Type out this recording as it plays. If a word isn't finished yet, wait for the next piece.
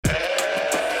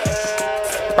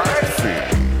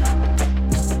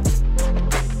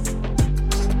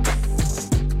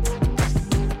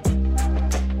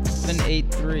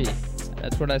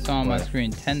what I saw on my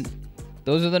screen. 10.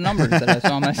 Those are the numbers that I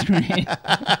saw on my screen.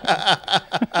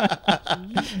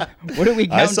 What are we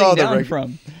counting down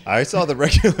from? I saw the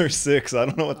regular 6. I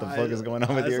don't know what the fuck is going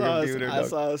on with your computer. I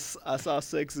saw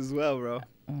 6 as well, bro.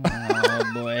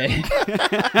 Oh boy.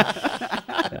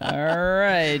 All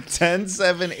right. 10,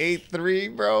 7, 8, 3,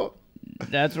 bro.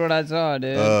 That's what I saw,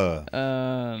 dude. All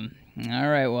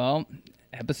right, well,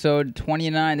 episode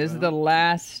 29. This is the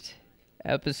last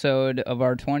episode of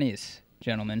our 20s,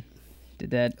 gentlemen. Did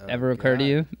that ever occur to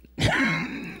you?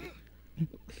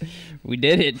 We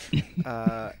did it.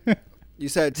 You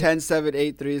said 10, 7,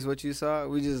 8, 3 is what you saw.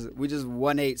 We just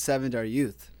 187'd our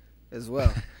youth as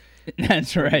well.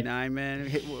 That's right. 9,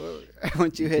 man.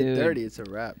 Once you hit 30, it's a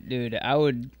wrap. Dude, I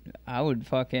would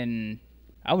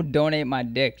donate my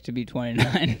dick to be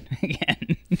 29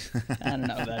 again. I don't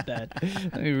know about that.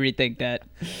 Let me rethink that.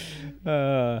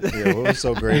 Yeah, what was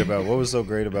so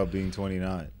great about being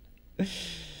 29?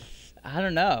 I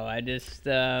don't know. I just,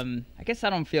 I guess I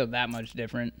don't feel that much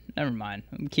different. Never mind.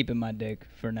 I'm keeping my dick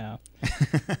for now.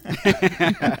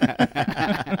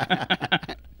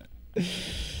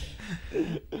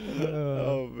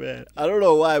 Oh man, I don't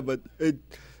know why, but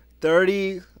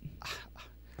 30.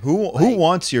 Who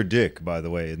wants your dick, by the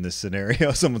way, in this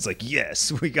scenario? Someone's like,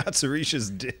 yes, we got Sarisha's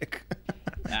dick.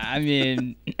 I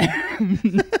mean,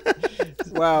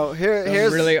 wow.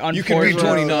 Here's really unfortunate. You can be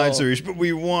 29, Sarish, but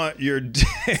we want your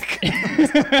dick.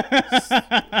 It's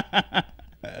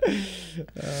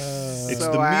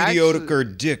So the I mediocre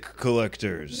dick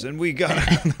collectors, and we got.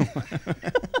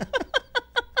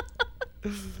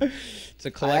 It's a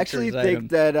I collector's actually item.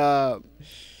 think that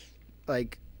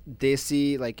like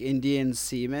Desi, like Indian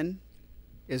semen,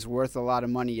 is worth a lot of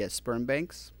money at sperm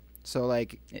banks. So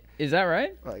like, Is that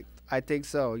right? like I think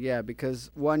so, yeah,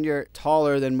 because one, you're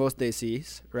taller than most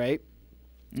Desis, right?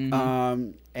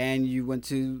 Mhm. And you went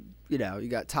to, you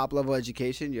got top level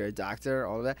education. You're a doctor,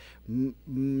 all of that.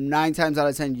 9 times out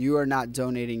of 10, you are not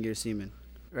donating your semen,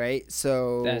 right?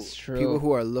 So That's true. people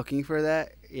who are looking for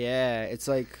that, yeah, it's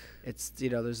like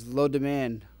there's low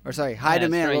demand, or sorry, high That's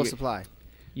demand, right. low supply.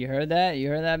 You heard that? You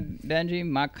heard that, Benji?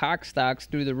 My cock stock's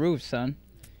through the roof, son.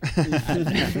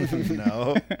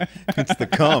 No, it's the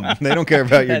cum. They don't care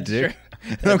about your That's dick.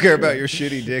 true. They don't care about your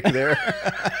shitty dick there.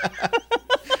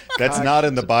 That's not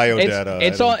in the bio data.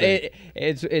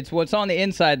 It's what's on the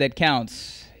inside that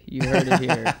counts. You heard it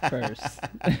here first.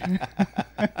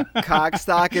 Cock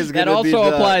stock is That going to be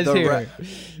also applies the here.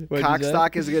 What'd you cock say?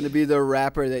 stock is going to be the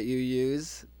wrapper that you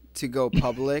use to go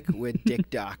public with Dick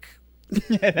Doc.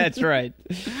 Yeah, that's right.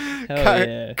 Hell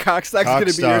yeah. Cock stock's going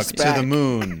to be your Cockstock to SPAC. the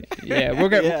moon. Yeah, we're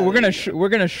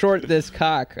gonna short this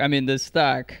cock. I mean this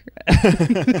stock.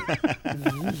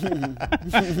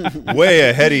 Way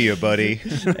ahead of you, buddy.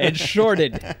 It's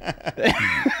shorted.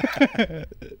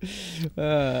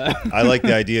 I like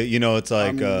the idea. It's like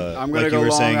I'm going like to you go were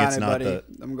long saying, on it's it, not buddy. the.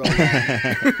 I'm going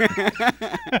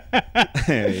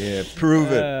Yeah,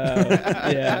 prove it.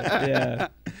 Yeah.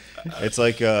 It's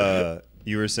like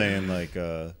you were saying, like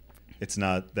it's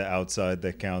not the outside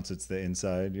that counts; it's the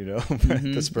inside.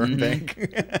 The sperm bank.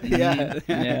 Yeah.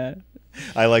 Yeah.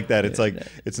 I like that. It's like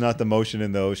it's not the motion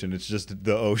in the ocean; it's just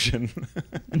the ocean.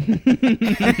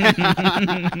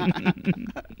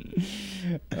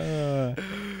 You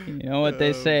know what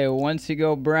they say? Once you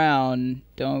go brown,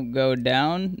 don't go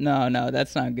down. No,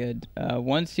 that's not good.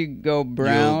 Once you go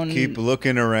brown, You'll keep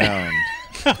looking around.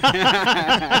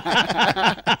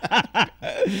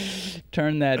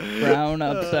 turn that frown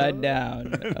upside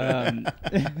down.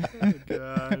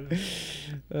 God.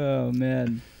 Oh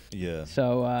man. Yeah.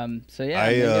 So yeah.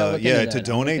 maybe I'll look into that. To I'll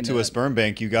donate look into to a that. sperm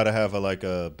bank, you got to have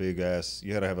a big ass.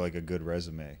 You got to have like a good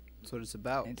resume. That's what it's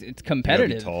about. It's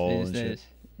competitive tall these and shit. days.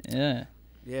 Yeah.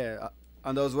 Yeah.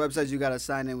 On those websites, you got to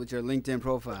sign in with your LinkedIn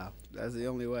profile. That's the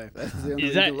only way. That's the only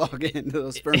way that- you can log into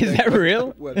those sperm Is bank that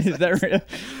real? websites. Is that real?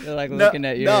 They're like looking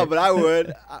at you. No, but I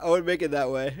would. I would make it that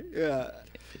way. Yeah.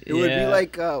 It would be Yeah.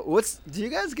 like, do you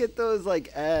guys get those like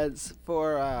ads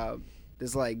for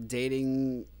this like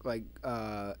dating like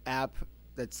app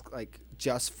that's like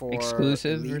just for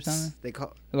Exclusive or elites? something? They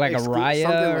call like a Raya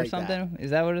something or like something? Is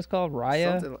that what it's called?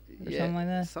 Raya? Something, something like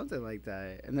that? Something like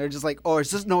that. And they're just like,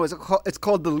 it's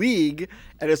called The League,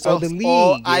 and it's Oh, all, The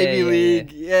all League. Yeah, Ivy yeah,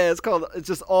 League. Yeah, it's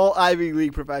just all Ivy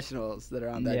League professionals that are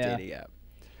on that Yeah. dating app.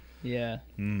 Yeah.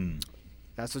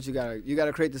 That's what you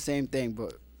gotta create the same thing,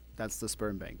 but that's the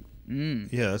sperm bank.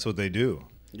 Yeah, that's what they do.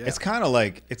 Yeah. It's kind of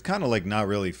like not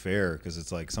really fair because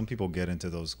it's like some people get into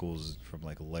those schools from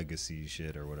like legacy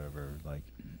shit or whatever. Like,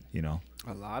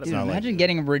 A lot of Dude, not like imagine that.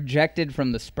 getting rejected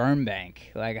from the sperm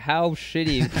bank. Like, how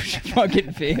shitty would you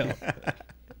fucking feel?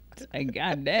 Like,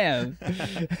 goddamn.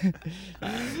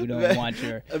 We don't want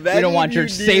your Imagine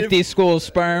safety school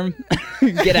sperm.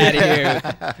 Get out of here.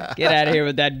 Get out of here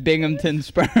with that Binghamton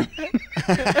sperm.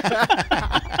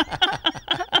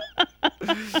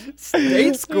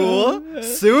 State school,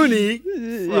 SUNY.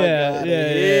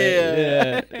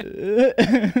 Yeah.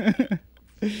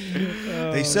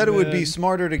 They said it would be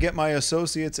smarter to get my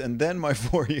associates and then my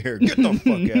 4-year. Get the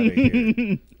fuck out of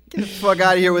here. Get the fuck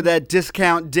out of here with that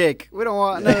discount dick. We don't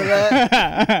want none of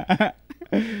that.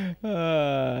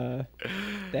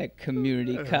 That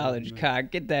community college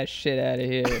cock. Get that shit out of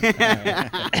here.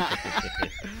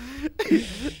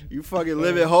 You fucking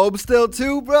live at home still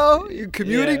too, bro? You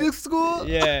commuting to school?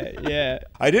 Yeah.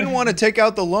 I didn't want to take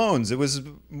out the loans. It was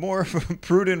more of a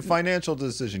prudent financial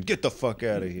decision. Get the fuck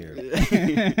out of here.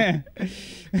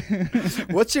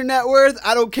 What's your net worth?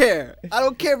 I don't care. I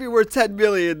don't care if you're worth $10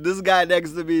 million. This guy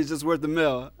next to me is just worth $1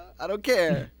 million. I don't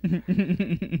care.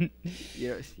 You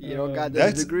don't got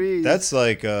those degrees. That's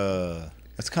like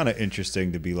that's kind of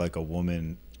interesting to be like a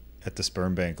woman at the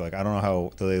sperm bank. Like, I don't know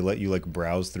how do they let you like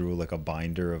browse through like a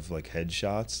binder of like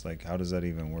headshots. Like, how does that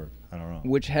even work? I don't know.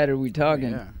 Which head are we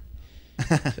talking? Yeah.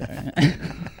 Sorry.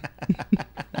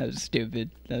 That was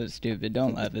stupid.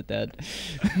 Don't laugh at that.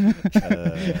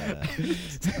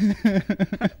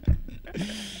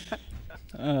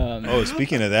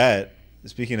 Speaking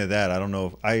of that, I don't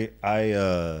know if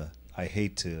I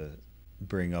hate to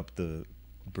bring up the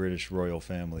British royal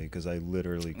family because I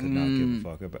literally could not give a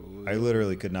fuck about. I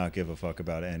literally could not give a fuck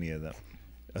about any of them,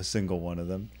 a single one of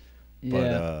them. Yeah.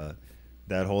 But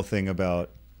that whole thing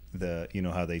about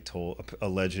how they told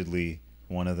allegedly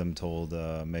one of them told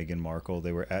Meghan Markle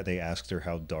they asked her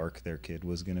how dark their kid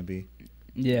was gonna be.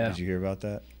 Yeah. Did you hear about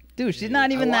that? Dude, she's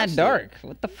not even that dark.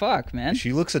 What the fuck, man?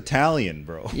 She looks Italian,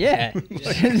 bro. Yeah.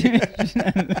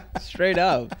 Straight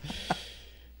up.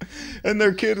 And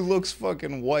their kid looks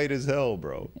fucking white as hell,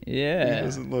 bro. Yeah. He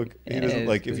doesn't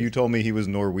like, if you told me he was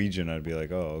Norwegian, I'd be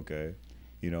like, oh, okay.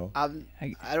 You know? I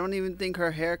don't even think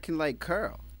her hair can like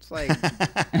curl. It's like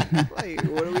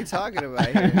what are we talking about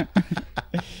here?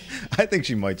 I think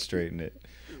she might straighten it.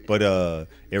 But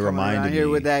it reminded me here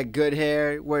with that good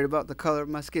hair, worried about the color of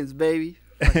my skin's baby.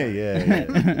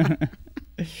 yeah.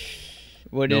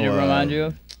 What did it remind you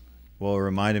of? Well, it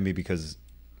reminded me because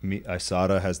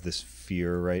Asada has this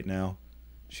fear right now.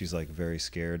 She's like very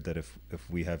scared that if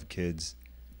we have kids,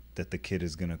 that the kid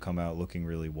is gonna come out looking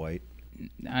really white.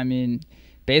 I mean,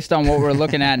 based on what we're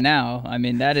looking at now, I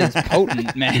mean that is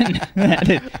potent, man. That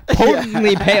is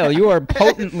potently pale. You are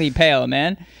potently pale,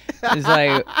 man. It's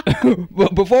like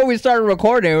before we started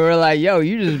recording, we were like, "Yo,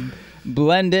 you just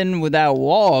blend in with that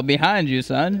wall behind you,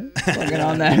 son." Fucking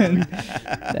on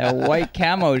that white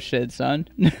camo shit, son.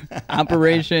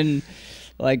 Operation.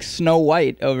 Like Snow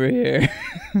White over here.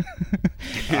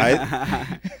 I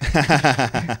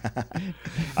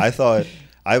thought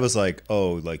I was like,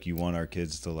 oh, like you want our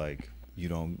kids to like you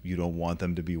don't want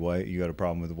them to be white. You got a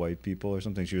problem with white people or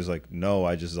something? She was like, no,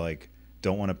 I just like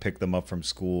don't want to pick them up from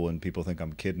school and people think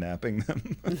I'm kidnapping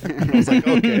them. I was like,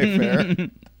 okay, fair.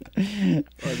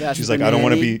 She's like, I don't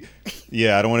want to be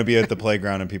at the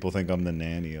playground and people think I'm the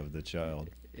nanny of the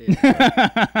child.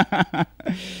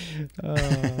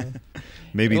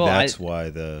 Maybe that's why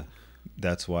the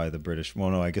British. Well,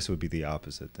 no, I guess it would be the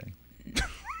opposite thing.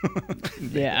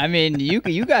 Yeah, I mean, you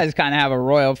guys kind of have a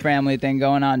royal family thing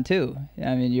going on too.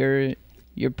 I mean,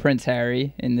 you're Prince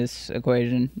Harry in this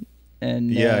equation,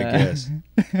 and yeah, I guess.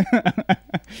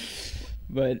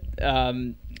 But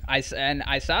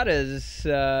Aisata's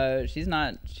she's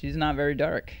not very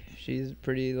dark. She's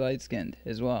pretty light skinned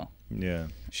as well. Yeah,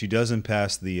 she doesn't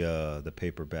pass the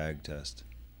paper bag test.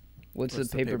 What's the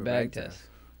paper bag test?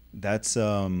 That's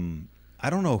I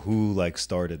don't know who like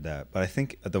started that, but I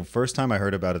think the first time I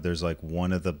heard about it, there's like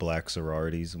one of the black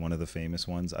sororities, one of the famous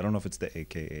ones. I don't know if it's the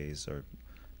AKAs or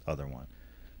other one,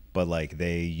 but like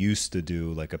they used to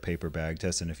do like a paper bag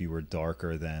test, and if you were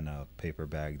darker than a paper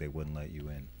bag, they wouldn't let you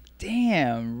in.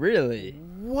 Damn, really?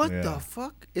 What the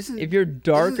fuck? If you're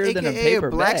darker than a paper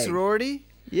black bag? sorority?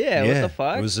 Yeah, what the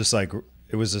fuck? It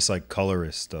was just like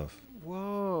colorist stuff.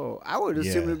 Whoa, I would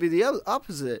assume it'd be the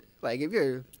opposite. Like if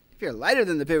you're lighter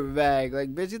than the paper bag,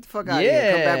 like bitch, get the fuck out of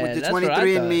here. Come back with your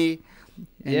 23andMe,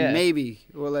 and maybe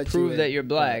we'll let you prove that you're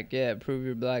black. Yeah, prove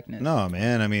your blackness. No,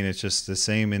 man. I mean, it's just the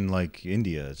same in like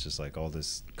India. It's just like all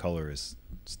this colorist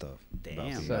stuff.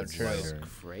 Damn, that's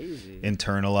crazy.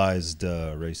 Internalized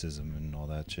racism and all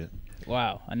that shit.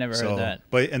 Wow, I never heard that.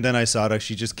 And then Aisata,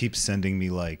 she just keeps sending me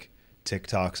like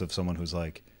TikToks of someone who's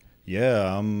like,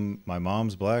 yeah, my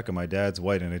mom's black and my dad's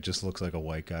white, and it just looks like a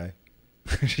white guy.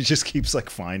 She just keeps like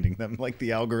finding them. Like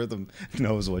the algorithm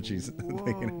knows what she's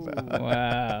thinking about.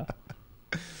 Wow.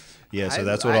 Yeah, so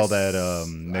that's what all that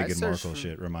Meghan Markle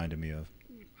shit reminded me of.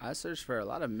 I searched for a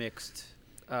lot of mixed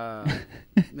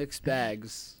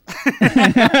bags.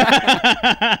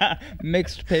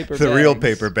 Mixed paper The bags. real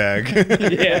paper bag.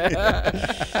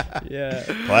 Yeah.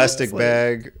 Plastic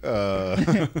bag.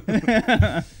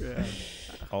 Yeah.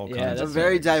 All Yeah, kinds A of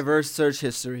very bags. diverse search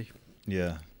history.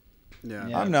 Yeah. Yeah.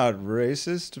 Yeah. I'm not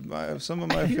racist. Some of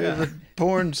my favorite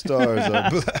porn stars are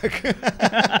black.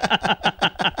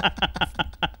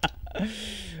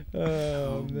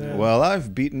 Oh, man. Well,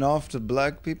 I've beaten off to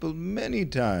black people many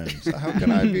times. How can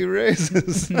I be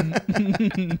racist?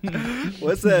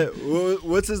 What's that?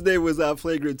 What's his name was on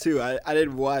Flagrant 2? I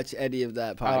didn't watch any of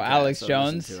that podcast. Oh, Alex so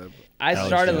Jones? listen to it. I Alex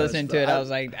started Jones. listening to it. I was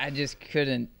like, I just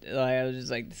couldn't. Like, I was just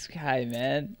like, this guy,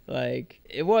 man. Like,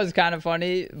 it was kind of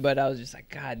funny, but I was just like,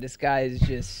 God, this guy is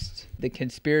just the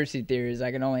conspiracy theories.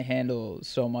 I can only handle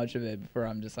so much of it before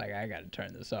I'm just like, I got to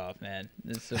turn this off, man.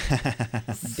 This is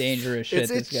some dangerous shit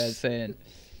this guy's saying.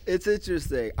 It's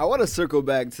interesting. I want to circle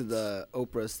back to the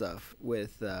Oprah stuff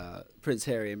with Prince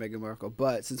Harry and Meghan Markle,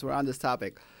 but since we're on this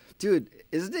topic, dude,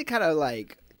 isn't it kind of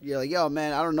like, you're like, yo,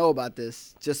 man, I don't know about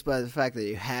this just by the fact that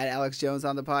you had Alex Jones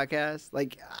on the podcast.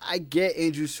 Like, I get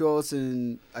Andrew Schultz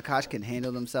and Akash can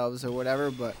handle themselves or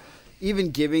whatever, but even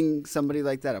giving somebody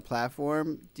like that a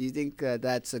platform, do you think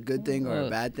that's a good thing or a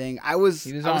bad thing? I was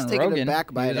He was taken Rogan.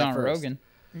 aback by He it was at on first. Rogan.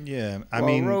 Yeah,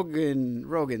 Well,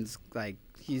 Rogan's like,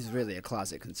 he's really a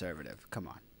closet conservative. Come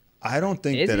on. I don't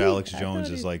think Is that he? Alex I Jones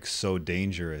thought is he- like so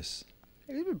dangerous.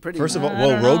 He's been pretty. First of all, I well,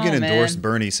 don't know, Rogan endorsed man.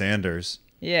 Bernie Sanders.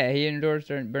 Yeah, he endorsed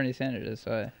Bernie Sanders.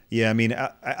 So Yeah, I mean,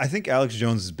 I think Alex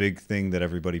Jones' big thing that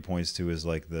everybody points to is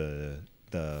like the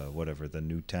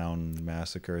Newtown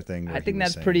massacre thing. where I he think was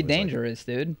that's saying pretty it was, like- dangerous,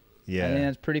 dude. Yeah. I think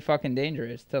that's pretty fucking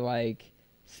dangerous to like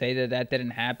say that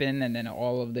didn't happen, and then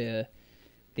all of the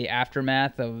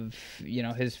aftermath of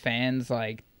his fans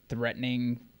like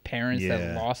threatening parents that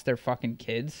Yeah. lost their fucking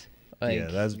kids. Like, yeah,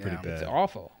 that's pretty Yeah. it's bad.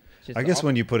 awful. It's just I guess awful.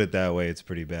 when you put it that way, it's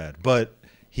pretty bad. But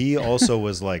he also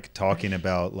was like talking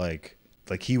about like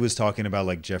he was talking about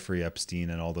like Jeffrey Epstein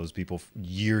and all those people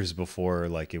years before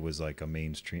like it was like a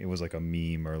mainstream, it was like a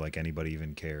meme or like anybody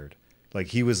even cared. Like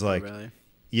he was like, really?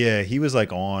 yeah, he was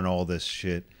like on all this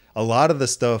shit. A lot of the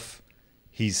stuff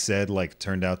he said like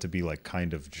turned out to be like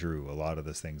kind of true. A lot of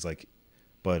those things like,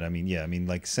 but I mean, yeah, I mean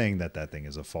like saying that thing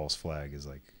is a false flag is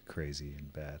like crazy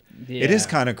and bad. It is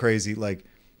Yeah. kind of crazy. Like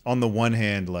on the one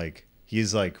hand, like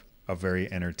he's like a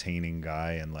very entertaining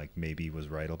guy and like maybe was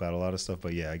right about a lot of stuff.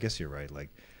 But yeah, I guess you're right. Like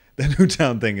the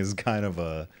Newtown thing is kind of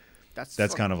a,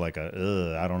 that's kind of like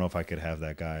a, I don't know if I could have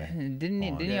that guy. Didn't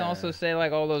on. he also say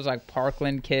like all those like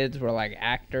Parkland kids were like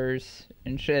actors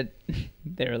and shit?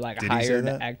 They were like Did he say hired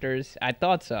that? actors. I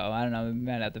thought so. I don't know. We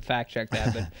might have to fact check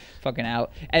that, but fucking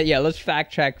out. Yeah, let's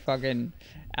fact check fucking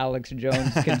Alex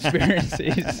Jones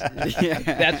conspiracies. Yeah.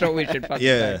 That's what we should fucking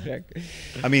Yeah. fact check.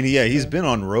 I mean, yeah, he's been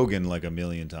on Rogan like a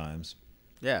million times.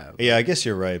 Yeah. Yeah, I guess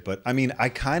you're right. But I mean, I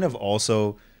kind of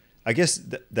also, I guess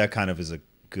that kind of is a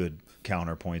good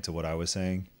counterpoint to what I was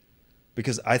saying.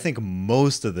 Because I think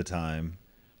most of the time,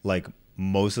 like,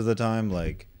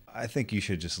 I think you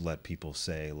should just let people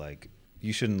say, like,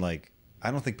 you shouldn't, like,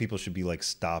 I don't think people should be, like,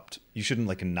 stopped. You shouldn't,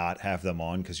 like, not have them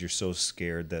on because you're so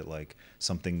scared that, like,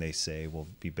 something they say will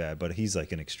be bad. But he's,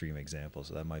 like, an extreme example,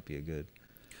 so that might be a good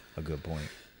point.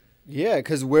 Yeah,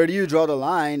 because where do you draw the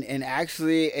line? And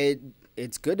actually,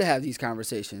 it's good to have these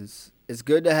conversations. It's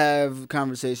good to have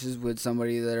conversations with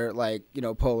somebody that are like,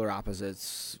 polar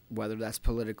opposites, whether that's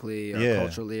politically or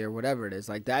culturally or whatever it is.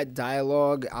 Like that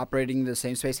dialogue, operating in the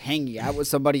same space, hanging out with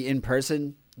somebody in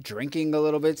person, drinking a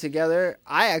little bit together.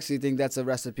 I actually think that's a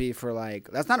recipe for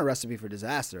that's not a recipe for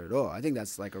disaster at all. I think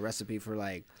that's like a recipe for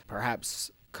like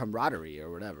perhaps camaraderie or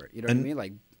whatever. You know what I mean?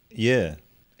 Like, yeah.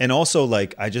 And also,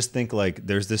 like, I just think, like,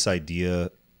 there's this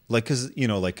idea, like, because,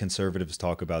 like, conservatives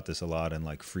talk about this a lot and,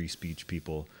 like, free speech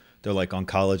people. They're, like, on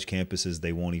college campuses,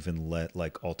 they won't even let,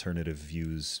 like, alternative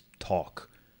views talk.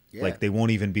 Yeah. Like, they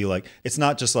won't even be like, it's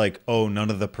not just like, oh,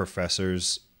 none of the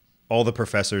professors, all the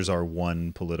professors are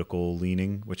one political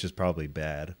leaning, which is probably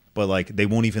bad. But, like, they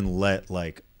won't even let,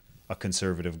 like, a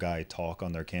conservative guy talk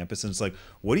on their campus, and it's like,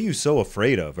 what are you so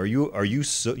afraid of? Are you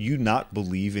so you not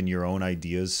believe in your own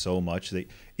ideas so much that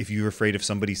if you're afraid if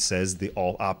somebody says the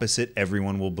all opposite,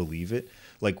 everyone will believe it?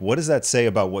 Like, what does that say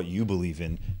about what you believe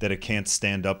in that it can't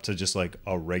stand up to just like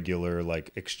a regular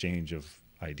like exchange of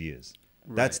ideas?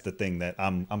 Right. That's the thing that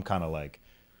I'm kind of like,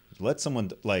 let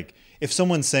someone, like, if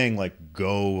someone's saying like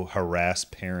go harass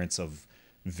parents of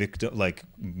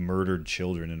murdered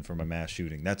children and from a mass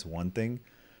shooting, that's one thing.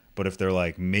 But if they're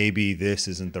like, maybe this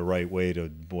isn't the right way to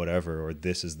whatever, or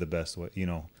this is the best way, you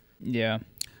know. Yeah.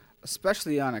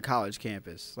 Especially on a college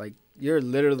campus. Like, you're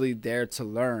literally there to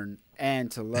learn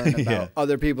and to learn about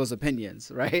other people's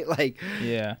opinions, right? Like,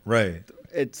 Yeah. Right.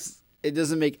 It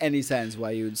doesn't make any sense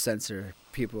why you would censor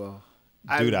people.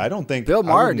 Dude, I don't think Bill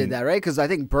Maher did that, right? Because I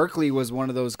think Berkeley was one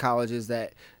of those colleges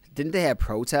that didn't they have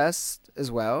protests as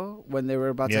well when they were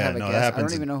about to have a guest? That happens I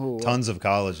don't even know who. Tons of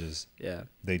colleges. Yeah.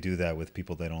 They do that with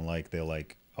people they don't like. They'll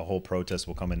like a whole protest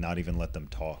will come and not even let them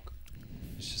talk.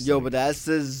 Yo, but that's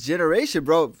this generation,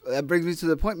 bro. That brings me to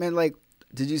the point, man. Like,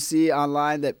 did you see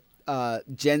online that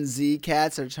Gen Z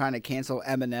cats are trying to cancel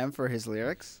Eminem for his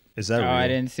lyrics? Is that real? I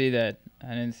didn't see that.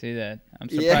 I'm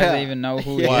surprised I even know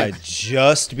who. Why? He is.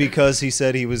 Just because he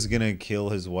said he was gonna kill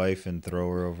his wife and throw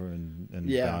her over and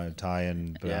tie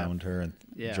and bound her and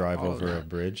drive over a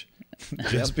bridge?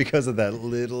 Just because of that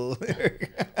little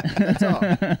lyric. That's all.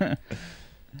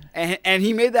 And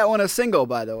he made that one a single,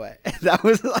 by the way. That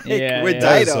was like with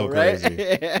That is Dido, so right?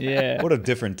 crazy. Yeah. What a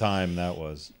different time that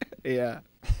was. Yeah.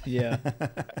 Yeah.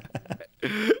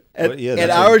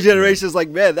 And our generation is like,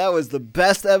 man, that was the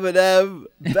best Eminem,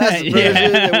 best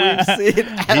version that we've seen.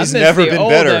 He's never been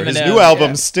better. Eminem. His new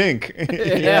albums stink.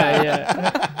 Yeah.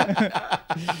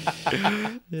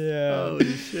 Yeah.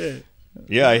 Holy shit.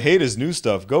 Yeah, I hate his new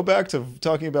stuff. Go back to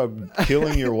talking about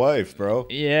killing your wife, bro.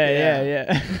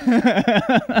 Yeah.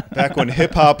 Back when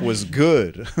hip hop was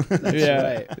good.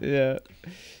 Yeah. Yeah.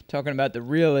 Talking about the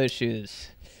real issues.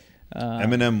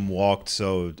 Eminem walked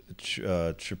so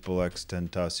Triple X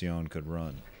Tentacion could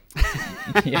run.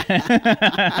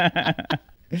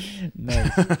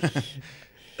 Nice.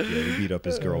 Yeah, he beat up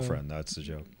his girlfriend. That's the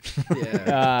joke.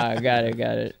 Yeah. Got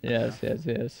it. Yes.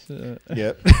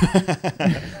 Yep.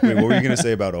 Wait, what were you gonna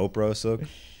say about Oprah, Sook?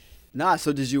 Nah,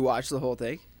 so did you watch the whole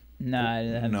thing?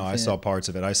 Nah, No, I saw parts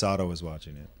of it. Isato was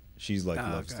watching it. She's like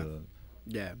loves okay.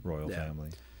 the royal family.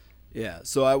 Yeah,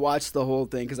 so I watched the whole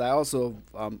thing because I also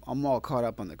I'm all caught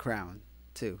up on The Crown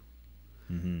too.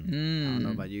 Mm-hmm. I don't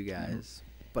know about you guys,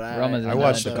 but I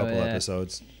watched a couple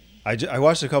episodes. I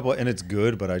watched a couple, and it's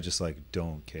good, but I just like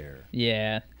don't care.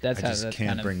 Yeah, I just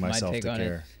can't bring myself to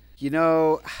care. You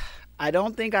know, I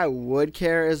don't think I would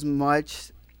care as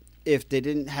much if they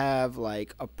didn't have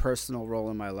like a personal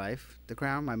role in my life. The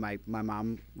Crown, my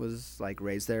mom was like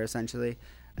raised there essentially.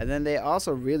 And then they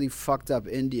also really fucked up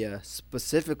India,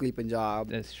 specifically Punjab.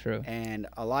 That's true. And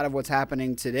a lot of what's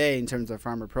happening today in terms of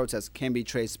farmer protests can be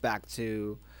traced back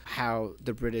to how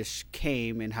the British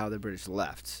came and how the British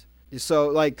left. So,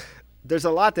 like, there's a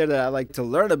lot there that I like to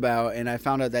learn about, and I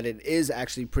found out that it is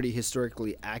actually pretty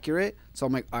historically accurate. So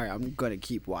I'm like, all right, I'm going to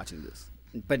keep watching this.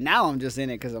 But now I'm just in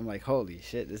it because I'm like, holy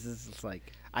shit, this is just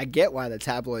like, I get why the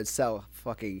tabloids sell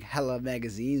fucking hella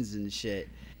magazines and shit.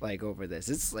 Like over this,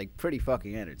 it's like pretty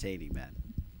fucking entertaining, man.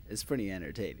 It's pretty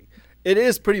entertaining. It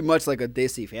is pretty much like a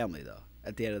Desi family, though.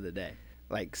 At the end of the day,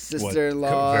 like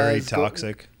sister-in-law, very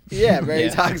toxic. Yeah,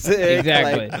 very toxic.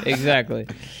 Exactly.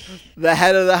 The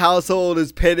head of the household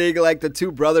is pitting like the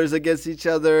two brothers against each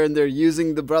other, and they're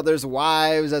using the brothers'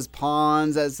 wives as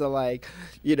pawns, as to like,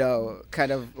 you know,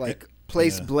 kind of like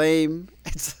place blame.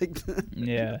 It's like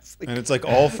and it's like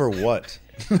all for what?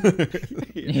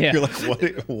 You're like,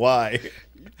 what? Why?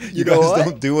 You guys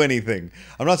don't do anything.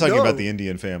 I'm not talking about the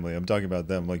Indian family. I'm talking about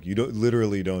them. Like, you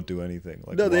literally don't do anything.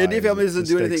 Like, no, the Indian family doesn't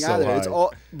do anything either. High? It's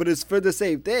all, but it's for the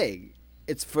same thing.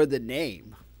 It's for the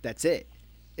name. That's it.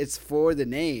 It's for the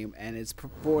name, and it's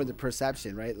for the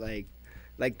perception, right? Like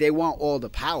they want all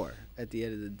the power at the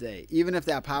end of the day, even if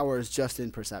that power is just in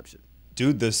perception.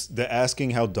 Dude, the asking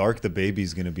how dark the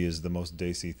baby's gonna be is the most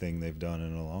Desi thing they've done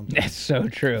in a long time. That's so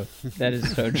true. That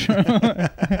is so true.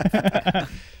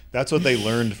 That's what they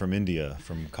learned from India,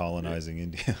 from colonizing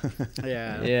India.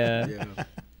 Yeah.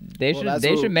 They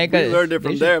should make we learned it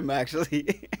from them,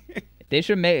 actually. They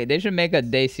should make a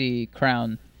Desi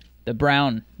crown, the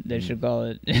brown. They should call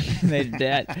it. I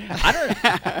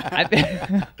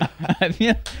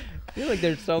feel like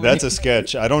there's so many. That's a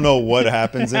sketch. I don't know what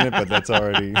happens in it, but that's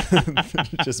already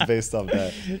just based off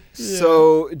that.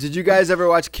 So, did you guys ever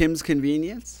watch Kim's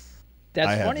Convenience?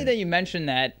 That's funny that you mentioned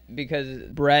that, because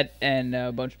Brett and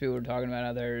a bunch of people were talking about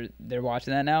how they're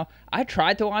watching that now. I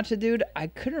tried to watch it, dude. I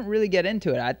couldn't really get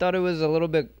into it. I thought it was a little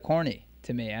bit corny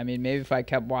to me. I mean, maybe if I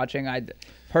kept watching, I'd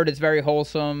heard it's very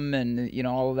wholesome and, you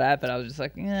know, all of that, but I was just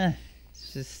like,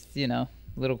 it's just, you know,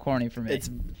 a little corny for me.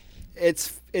 It's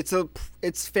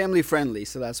family friendly,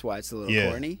 so that's why it's a little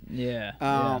corny.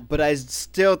 Yeah. But I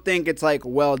still think it's like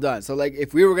well done. So like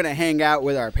if we were gonna hang out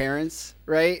with our parents,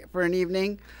 right, for an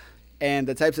evening, and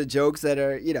the types of jokes that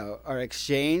are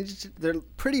exchanged, they're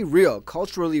pretty real,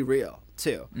 culturally real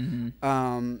too.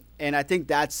 Mm-hmm. And I think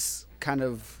that's kind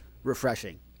of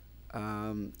refreshing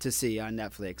to see on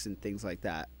Netflix and things like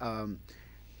that.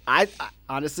 I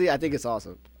honestly, I think it's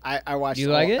awesome. I watched. You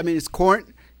like it? I mean, it's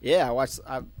corn. Yeah, I watched.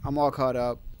 I'm all caught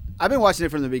up. I've been watching it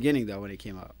from the beginning though when it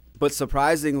came out. But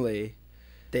surprisingly,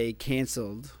 they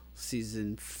canceled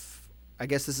season. I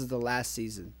guess this is the last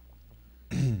season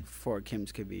for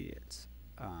Kim's Convenience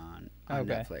on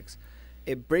Netflix.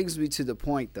 It brings me to the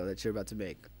point though that you're about to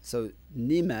make. So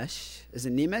Nimesh, is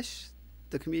it Nimesh,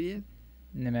 the comedian?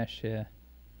 Nimesh, yeah.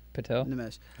 Patel.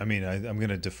 Nimesh. I mean, I'm going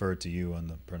to defer to you on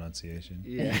the pronunciation.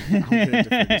 Yeah, I'm going to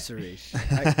defer to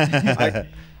Suresh.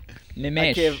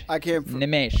 Nimesh. I can't.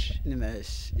 Nimesh.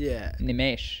 Nimesh. Yeah.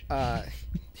 Nimesh.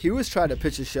 He was trying to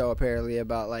pitch a show apparently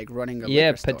about like running a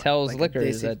liquor store, Patel's like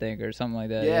Liquors, I think, or something like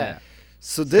that. Yeah.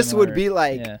 So this Similar, would be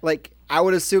like I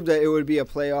would assume that it would be a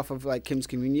playoff of like Kim's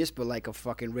Convenience, but like a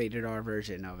fucking rated R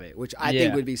version of it, which I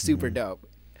think would be super dope.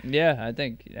 Yeah, I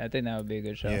think that would be a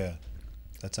good show. Yeah,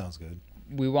 that sounds good.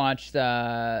 We watched.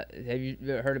 Have you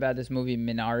heard about this movie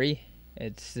Minari?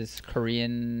 It's this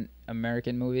Korean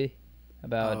American movie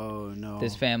about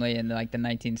this family in like the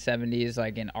 1970s,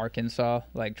 like in Arkansas,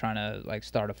 like trying to like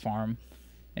start a farm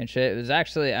and shit. It was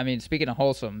actually, I mean, speaking of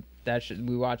wholesome,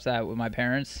 we watched that with my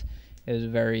parents. It was a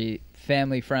very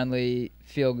family friendly,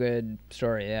 feel good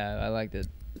story. Yeah, I liked it.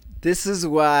 This is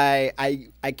why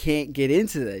I can't get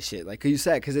into that shit, like you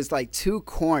said, because it's like too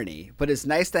corny. But it's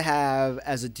nice to have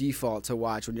as a default to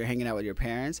watch when you're hanging out with your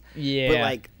parents. Yeah. But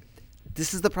like,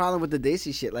 this is the problem with the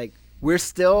Desi shit. Like, we're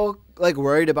still like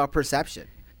worried about perception,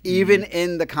 even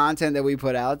in the content that we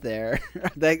put out there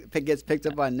that gets picked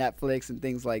up on Netflix and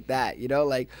things like that. You know,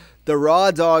 like the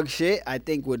raw dog shit, I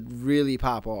think would really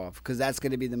pop off because that's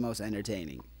going to be the most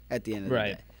entertaining at the end of the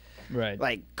day. Right.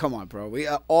 Like, come on, bro. We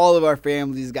all of our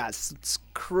families got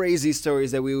crazy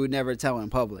stories that we would never tell in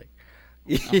public.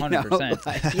 100%.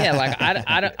 Like, yeah, like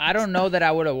I don't know that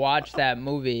I would have watched that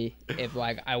movie if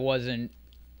like I wasn't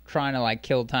trying to like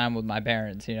kill time with my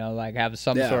parents, you know, like have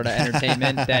some sort of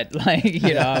entertainment that like,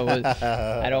 you know,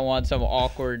 I don't want some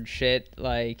awkward shit,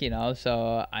 like, you know,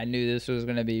 so I knew this was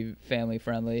going to be family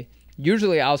friendly.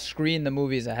 Usually I'll screen the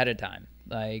movies ahead of time.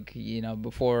 Like, you know,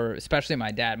 before, especially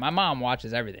my dad. My mom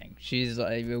watches everything. She's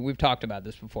like, we've talked about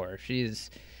this before. She's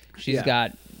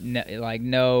got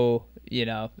no, you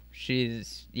know,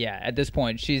 at this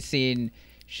point she's seen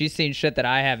shit that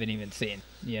I haven't even seen,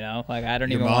 you know, like I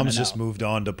don't even want to know. Your mom's just moved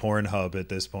on to Pornhub at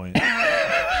this point. She's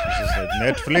just like,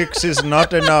 Netflix is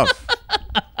not enough.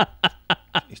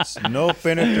 It's no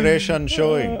penetration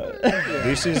showing.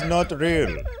 This is not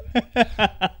real.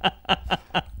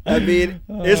 I mean,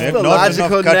 it's the not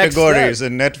logical enough next categories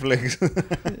step. in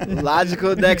Netflix.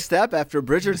 Logical next step after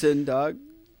Bridgerton, dog.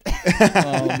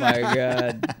 Oh my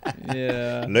god!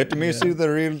 Yeah. Let me see the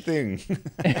real thing.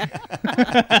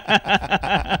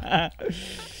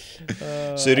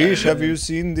 Sirish, have you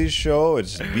seen this show?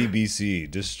 It's BBC.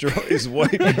 Destroys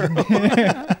white girl.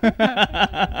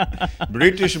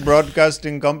 British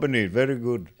Broadcasting Company. Very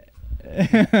good.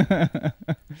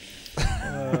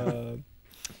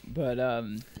 But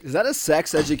is that a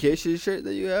sex education shirt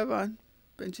that you have on,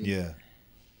 Benji? Yeah.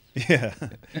 Yeah.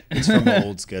 It's from an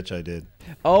old sketch I did.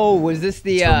 Oh, was this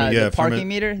the parking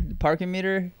meter? The parking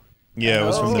meter? Yeah, it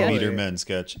was from the sketch? Meter Men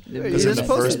sketch. Because in the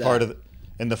first part of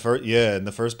in the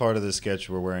first part of the sketch,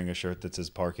 we're wearing a shirt that says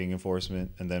parking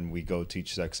enforcement, and then we go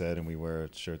teach sex ed, and we wear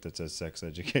a shirt that says sex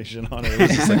education on it. It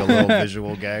was just like a little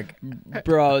visual gag.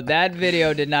 Bro, that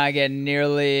video did not get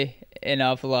nearly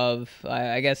enough love.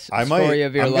 I guess I'm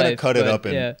gonna cut it up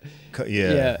and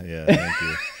yeah. Thank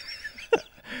you.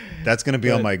 That's gonna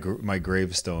be on my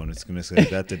gravestone. It's gonna say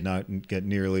that did not get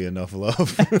nearly enough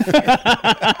love,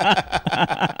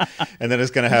 and then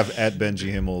it's gonna have at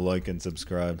Benji Himmel like and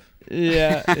subscribe.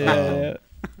 Yeah.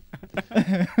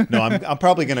 No, I'm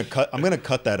probably gonna cut. I'm gonna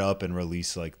cut that up and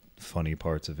release like funny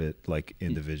parts of it like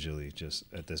individually. Just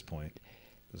at this point.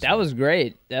 That was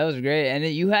great. And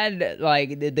you had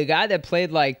like the guy that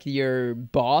played like your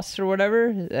boss or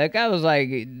whatever. That guy was like,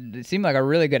 it seemed like a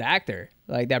really good actor.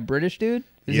 Like that British dude.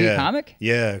 Is he a comic?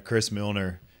 Yeah, Chris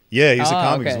Milner. Yeah, he's a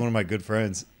comic. Okay. He's one of my good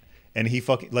friends. And he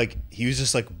was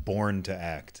just like born to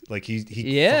act. Like he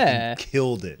fucking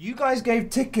killed it. You guys gave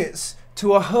tickets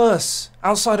to a hearse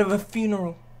outside of a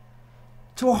funeral,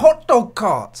 to a hot dog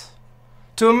cart,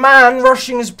 to a man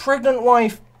rushing his pregnant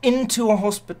wife into a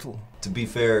hospital. To be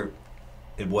fair,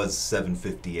 it was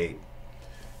 7:58.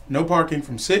 No parking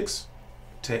from 6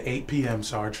 to 8 p.m.,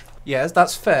 Sarge. Yes,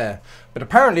 that's fair. But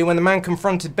apparently when the man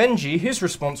confronted Benji, his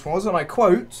response was, and I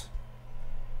quote,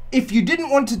 "If you didn't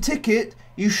want a ticket,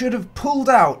 you should have pulled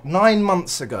out 9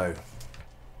 months ago."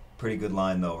 Pretty good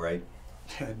line though, right?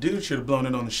 Dude should have blown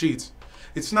it on the sheets.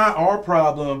 It's not our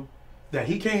problem that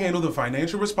he can't handle the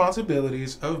financial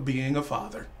responsibilities of being a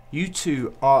father. You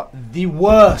two are the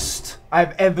worst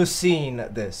I've ever seen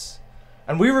at this.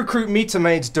 And we recruit meter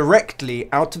maids directly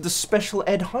out of the special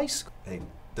ed high school. Hey,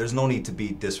 there's no need to be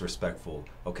disrespectful,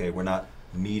 okay? We're not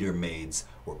meter maids.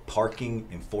 We're parking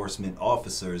enforcement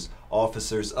officers,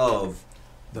 officers of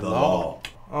the law.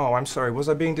 Oh, I'm sorry. Was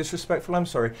I being disrespectful? I'm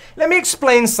sorry. Let me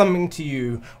explain something to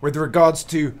you with regards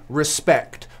to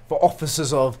respect for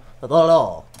officers of the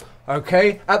law.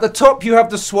 Okay? At the top, you have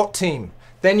the SWAT team.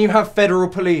 Then you have federal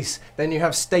police. Then you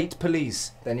have state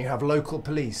police. Then you have local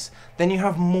police. Then you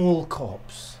have mall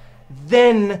cops.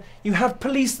 Then you have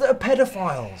police that are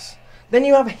pedophiles. Then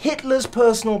you have Hitler's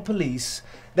personal police.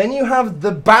 Then you have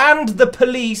the band, the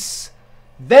police.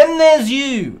 Then there's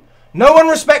you. No one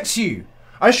respects you.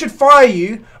 I should fire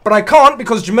you, but I can't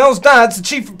because Jamel's dad's the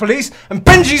chief of police and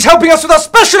Benji's helping us with our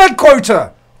special ed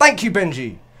quota. Thank you,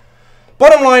 Benji.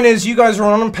 Bottom line is you guys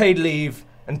are on unpaid leave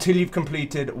until you've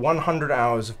completed 100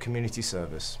 hours of community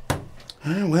service.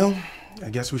 Well, I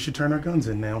guess we should turn our guns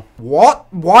in now.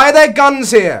 What? Why are there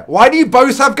guns here? Why do you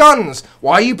both have guns?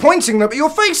 Why are you pointing them at your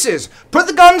faces? Put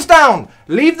the guns down.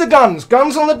 Leave the guns.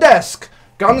 Guns on the desk.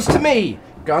 Guns to me.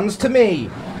 Guns to me.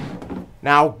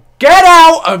 Now get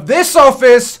out of this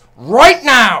office right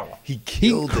now. He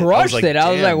killed crushed it. it.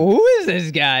 I was like, damn. who is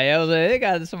this guy? I was like, they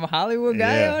got some Hollywood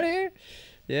guy Yeah. out here?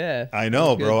 Yeah. I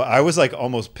know, bro. I was like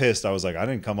almost pissed. I was like, I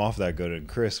didn't come off that good, and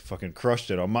Chris fucking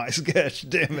crushed it on my sketch.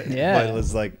 Damn it! Yeah. But it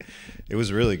was like, it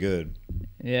was really good.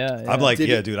 Yeah. I'm like, Did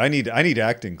yeah, it- dude, I need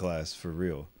acting class for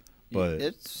real. But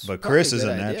It's but probably Chris a is good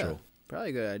a idea. natural. Probably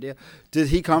a good idea. Did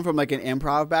he come from like an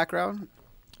improv background?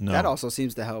 No, That also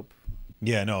seems to help.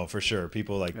 yeah, no, for sure.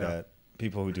 People like that.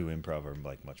 People who do improv are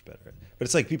like much better. But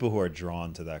it's like people who are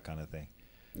drawn to that kind of thing.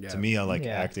 Yeah. To me, I like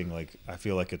Yeah. acting. Like I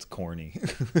feel like it's corny.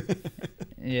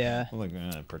 Yeah. I'm like,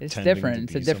 pretending It's different. to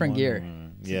It's be a different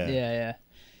someone. gear. Yeah. Yeah. Yeah.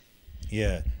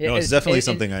 Yeah, No, it's it's- definitely it-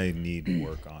 something I need to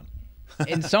work on.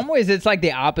 In some ways, it's like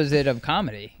the opposite of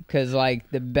comedy, because like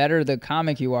the better the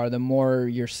comic you are, the more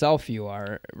yourself you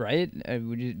are, right?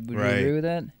 Would you Right. agree with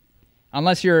that?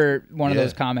 Unless you're one of Yeah.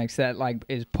 those comics that like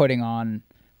is putting on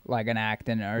like an act,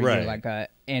 and or Right. you're like a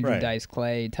Andrew Right. Dice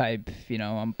Clay type,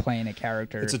 I'm playing a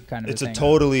character It's a kind of it's a a thing.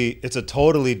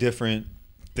 totally different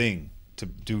thing to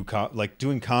do. Like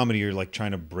doing comedy, you're like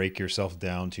trying to break yourself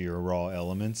down to your raw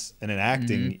elements, and in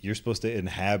acting, Mm-hmm. you're supposed to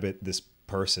inhabit this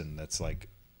person that's like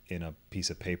in a piece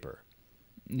of paper.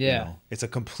 you Yeah. know? It's a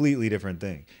completely different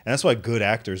thing, and that's why good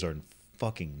actors are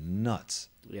fucking nuts.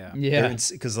 Yeah. Yeah.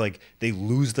 Because like they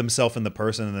lose themselves in the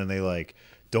person, and then they like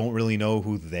don't really know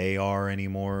who they are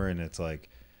anymore, and it's like,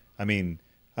 I mean,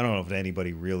 I don't know if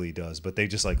anybody really does, but they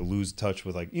just like lose touch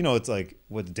with like, it's like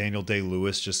with Daniel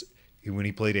Day-Lewis, just when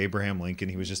he played Abraham Lincoln,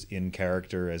 he was just in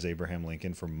character as Abraham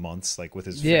Lincoln for months, like with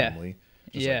his Yeah. family.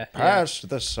 Just Yeah. like, pass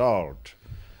the salt.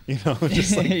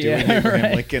 Just like doing Yeah, Abraham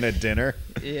right. Lincoln at dinner.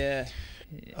 Yeah.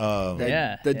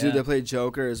 The dude yeah. that played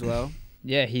Joker as well.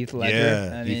 Yeah, Heath Ledger.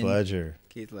 Yeah, I Heath mean, Ledger.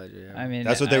 Keith Ledger. Yeah. I mean,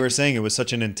 That's what they were saying. It was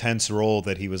such an intense role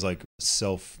that he was like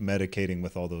self-medicating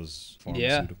with all those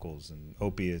Yeah. pharmaceuticals and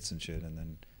opiates and shit, and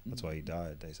then that's why he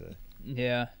died. They say.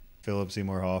 Yeah. Philip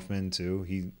Seymour Hoffman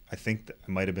too. I think it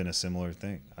might have been a similar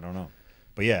thing. I don't know,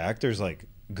 but yeah, actors like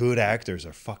good actors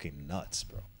are fucking nuts,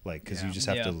 bro. Like, because you just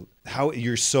have to. How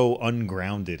you're so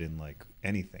ungrounded in like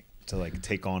anything to like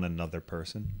take on another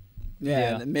person. Yeah,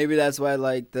 Yeah. and maybe that's why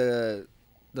like the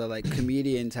like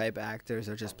comedian type actors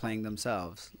are just playing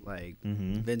themselves, like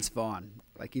Vince Vaughn.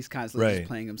 Like he's constantly Right. just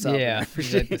playing himself. in Yeah, every-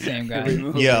 he's like the same guy. every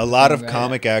movie. Yeah, a lot of Same guy.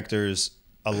 comic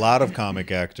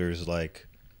actors like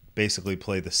basically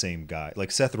play the same guy.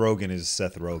 Like Seth Rogen is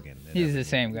Seth Rogen. in He's every the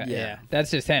same guy. Yeah. Yeah.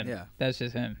 That's just him. Yeah. That's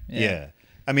just him. Yeah.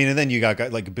 I mean, and then you got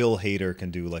guys like Bill Hader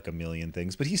can do like a million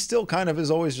things, but he still kind of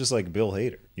is always just like Bill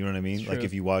Hader. You know what I mean? It's Like true.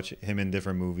 if you watch him in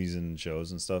different movies and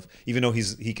shows and stuff, even though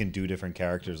he can do different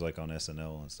characters like on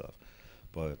SNL and stuff.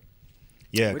 But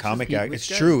yeah, Which comic is- act. which It's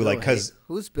guy is true. Bill Like because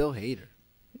Who's Bill Hader?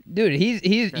 Dude, he's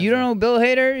you don't know Bill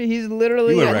Hader? He's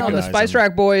literally You would on the recognize Spice him.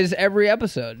 Rack Boys every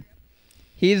episode.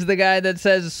 He's the guy that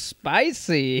says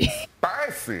spicy.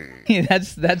 Spicy.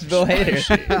 that's Bill Hader.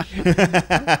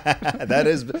 that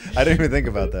is, I didn't even think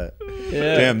about that.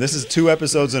 Yeah. Damn, this is 2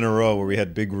 episodes in a row where we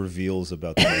had big reveals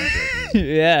about the name check.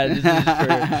 Yeah, this is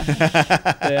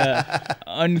for, yeah,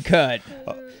 uncut,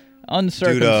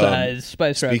 uncircumcised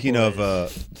Spice Rack Speaking Boys.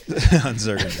 of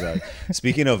uncircumcised.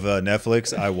 Speaking of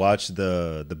Netflix, I watched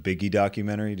the Biggie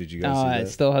documentary. Did you guys see I that?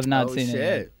 still have not Oh, seen it.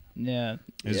 shit. Yet.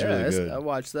 It was Yeah, really that's- good. I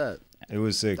watched that. It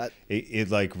was sick. That-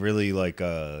 It like really like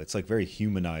it's like very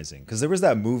humanizing because there was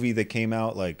that movie that came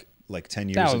out like like 10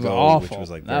 years That was ago, awful. which was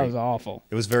like that was awful.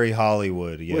 It was very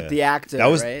Hollywood. Yeah, With the actor, that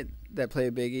was, right? That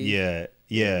played Biggie. Yeah.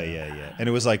 And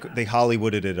it was like they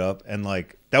Hollywooded it up, and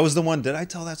like that was the one. Did I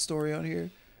tell that story on here?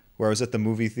 Where I was at the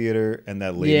movie theater and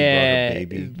that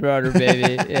lady brought her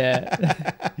baby.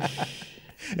 Yeah.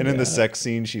 And in the sex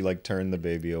scene, she like turned the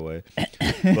baby away.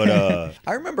 But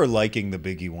I remember liking the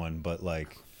Biggie one, but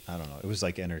like I don't know, it was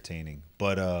like entertaining.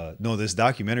 But no, this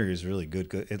documentary is really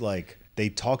good. It like they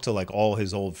talked to like all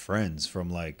his old friends from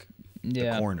like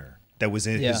the corner that was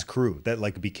in his crew, that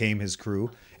like became his crew.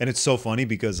 And it's so funny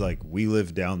because like we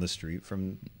live down the street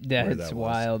from where that was.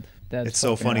 Wild. It's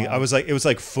so funny. Wild. I was like, it was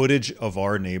like footage of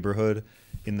our neighborhood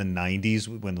in the 90s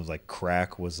when it was like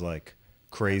crack was like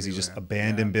crazy, everywhere. Just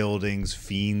abandoned buildings,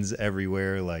 fiends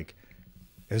everywhere. Like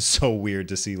it was so weird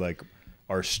to see like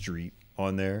our street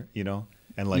on there, you know,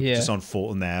 and like just on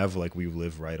Fulton Ave, like we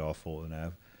live right off Fulton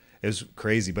Ave. It was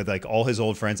crazy, but like all his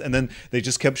old friends, and then they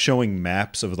just kept showing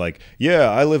maps of like, yeah,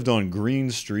 I lived on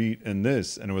Green Street and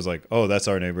this, and it was like, oh, that's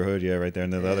our neighborhood, yeah, right there.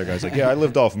 And then the other guy's like, yeah, I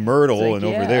lived off Myrtle like, and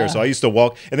over there, so I used to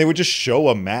walk, and they would just show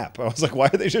a map. I was like, why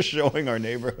are they just showing our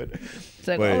neighborhood? It's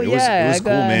like, but oh it yeah, was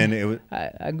cool, man. It was.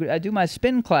 I do my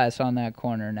spin class on that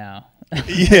corner now.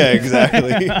 Yeah,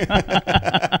 exactly.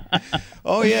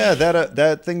 Oh yeah,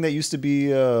 that thing that used to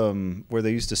be where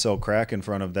they used to sell crack in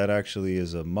front of, that actually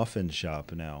is a muffin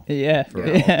shop now. Yeah,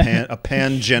 a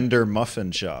pan-gender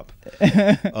muffin shop.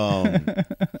 No,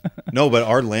 but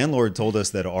our landlord told us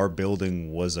that our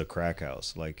building was a crack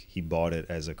house. Like he bought it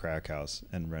as a crack house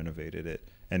and renovated it.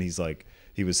 And he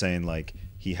was saying like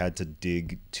he had to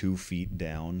dig 2 feet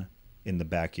down in the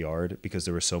backyard because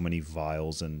there were so many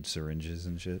vials and syringes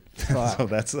and shit. So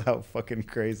that's how fucking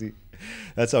crazy.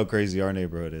 That's how crazy our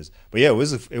neighborhood is. But yeah,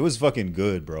 it was fucking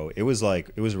good, bro. It was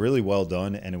really well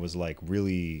done, and it was like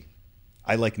really.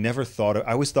 I like never thought.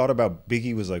 I always thought about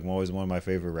Biggie was like always one of my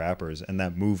favorite rappers, and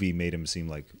that movie made him seem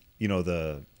like, you know,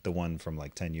 the one from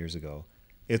like 10 years ago.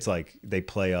 It's like they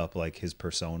play up like his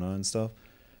persona and stuff,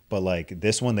 but like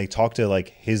this one they talk to like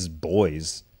his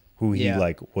boys who he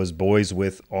like was boys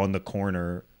with on the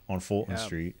corner on Fulton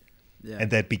Street,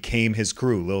 and that became his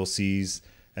crew, Lil C's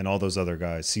and all those other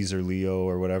guys, Caesar Leo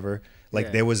or whatever.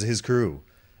 Like there was his crew,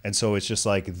 and so it's just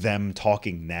like them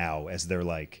talking now as they're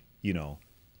like, you know,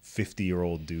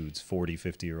 50-year-old dudes,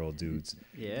 50-year-old dudes,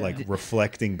 like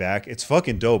reflecting back. It's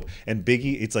fucking dope. And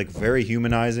Biggie, it's like very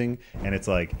humanizing, and it's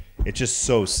like it's just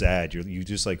so sad. You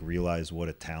just like realize what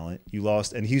a talent you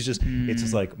lost, and he's just it's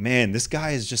just like, man, this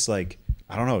guy is just like,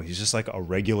 I don't know, he's just like a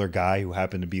regular guy who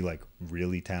happened to be like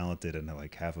really talented and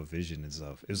like have a vision and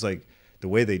stuff. It was like the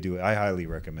way they do it, I highly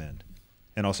recommend.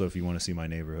 And also if you want to see my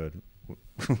neighborhood like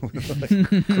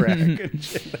crack and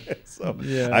shit. So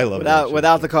I love it.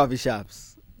 Without the coffee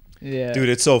shops. Yeah. Dude,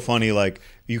 it's so funny. Like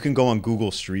you can go on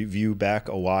Google Street View back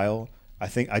a while. I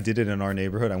think I did it in our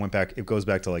neighborhood. I went back, it goes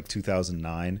back to like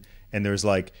 2009. And there's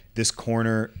like this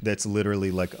corner that's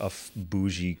literally like a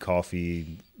bougie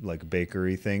coffee, like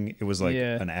bakery thing. It was like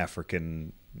an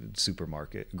African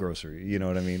supermarket, grocery. You know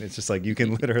what I mean? It's just like you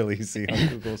can literally see on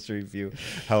Google Street View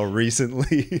how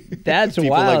recently. That's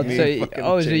wild. Like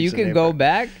so you can go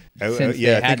back. Since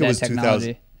yeah, I think it was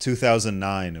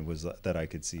 2009. It was that I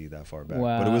could see that far back,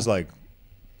 but it was like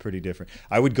pretty different.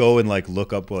 I would go and like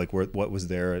look up like what was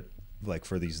there at, like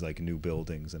for these like new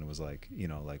buildings, and it was like, you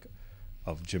know, like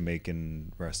a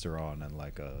Jamaican restaurant and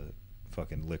like a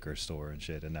fucking liquor store and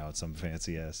shit, and now it's some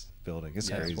fancy ass building. It's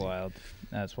crazy.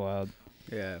 That's wild.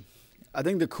 Yeah, I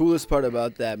think the coolest part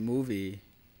about that movie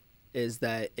is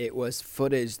that it was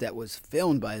footage that was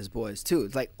filmed by his boys too.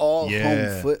 It's like all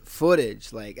home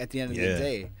footage. Like at the end of the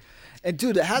day, and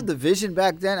dude, to have the vision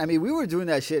back then. I mean, we were doing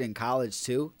that shit in college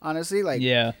too. Honestly, like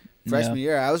freshman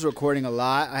year, I was recording a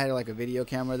lot. I had like a video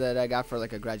camera that I got for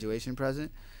like a graduation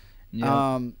present.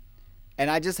 Yeah. And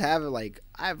I just have I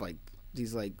have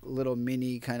these like little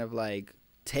mini kind of like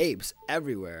tapes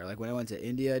everywhere. Like when I went to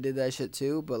India, I did that shit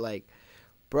too. But like,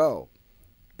 bro,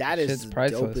 that is the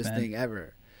dopest thing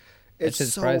ever. It's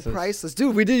so priceless.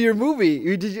 Dude, we did your movie.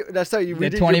 We did your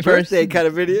birthday kind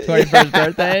of video. 21st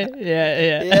birthday?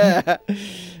 Yeah.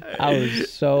 I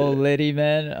was so litty,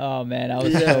 man. Oh, man, I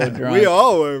was so drunk. We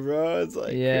all were, bro. It's like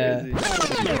crazy.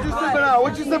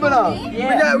 What you sipping on?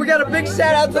 Yeah. We got a big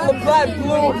shout out to LeBlack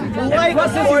Blue. Like,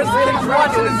 of course,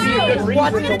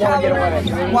 watching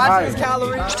his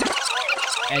calories.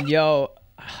 And, yo,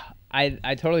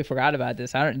 I totally forgot about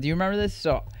this. Do you remember this?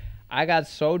 So I got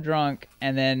so drunk,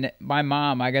 and then my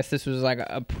mom, I guess this was like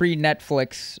a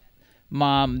pre-Netflix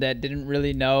mom that didn't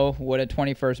really know what a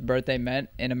 21st birthday meant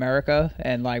in America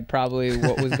and like probably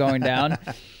what was going down.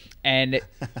 And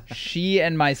she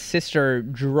and my sister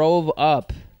drove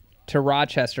up to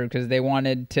Rochester because they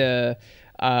wanted to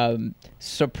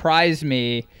surprise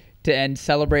me and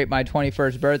celebrate my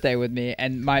 21st birthday with me.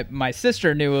 And my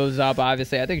sister knew it was up,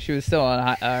 obviously. I think she was still on,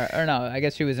 or no, I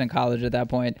guess she was in college at that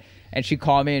point. And she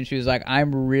called me and she was like,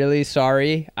 I'm really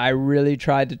sorry. I really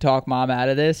tried to talk Mom out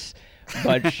of this,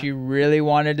 but she really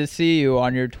wanted to see you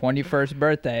on your 21st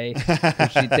birthday.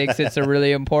 She thinks it's a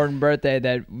really important birthday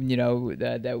that, you know,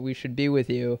 that we should be with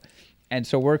you. And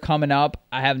so we're coming up.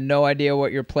 I have no idea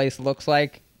what your place looks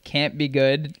like. Can't be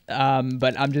good.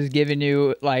 But I'm just giving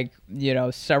you, like, you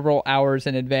know, several hours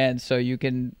in advance so you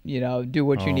can, you know, do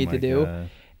what you need to do. God.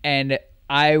 And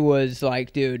I was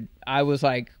like, dude, I was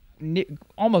like,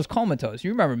 almost comatose.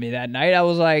 You remember me that night? I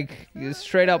was like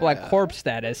straight up like corpse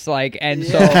status, like, and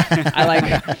so I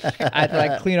had to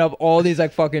like clean up all these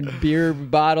like fucking beer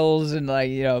bottles and like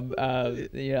you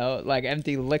know like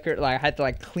empty liquor. Like I had to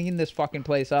like clean this fucking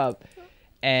place up.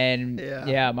 And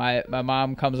my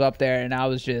mom comes up there and I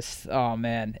was just, oh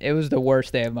man, it was the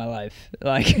worst day of my life.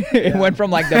 Like it went from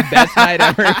like the best night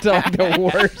ever to like the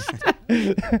worst.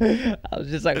 I was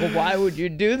just like, well, why would you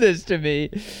do this to me?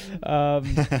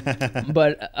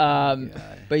 But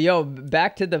yo,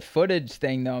 back to the footage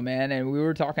thing though, man. And we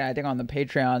were talking, I think on the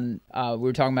Patreon, we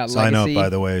were talking about sign Legacy. up, by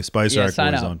the way. Spice Rack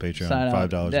sign is up. on Patreon. Sign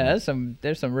up. $5. Yeah,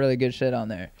 there's some really good shit on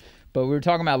there. But we were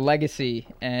talking about Legacy,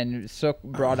 and Sook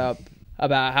brought up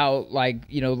about how, like,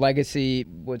 you know, Legacy,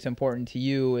 what's important to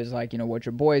you is, like, you know, what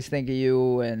your boys think of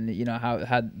you and, you know,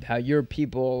 how your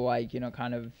people, like, you know,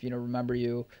 kind of, you know, remember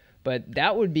you. But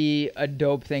that would be a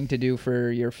dope thing to do for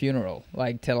your funeral,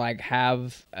 like to like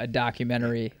have a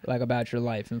documentary like about your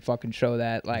life and fucking show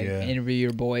that, like interview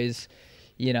your boys,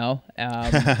 you know,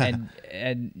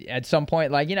 and at some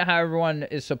point, like, you know how everyone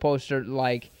is supposed to,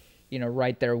 like, you know,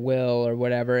 write their will or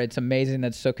whatever. It's amazing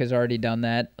that Sook has already done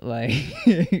that, like,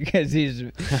 because he's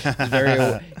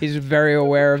very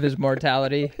aware of his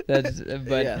mortality.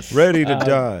 Ready to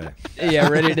die. Yeah,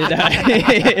 ready to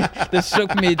die. The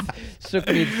Sook meets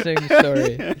Sing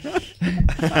story.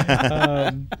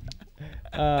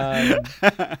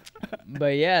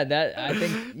 But yeah, that, I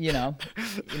think, you know,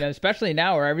 especially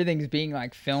now where everything's being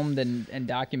like filmed and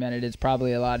documented, it's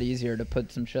probably a lot easier to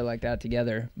put some shit like that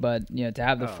together. But, you know, to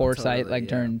have the foresight, totally,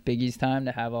 during Biggie's time,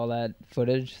 to have all that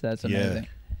footage, that's amazing.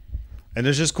 And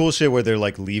there's just cool shit where they're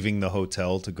like leaving the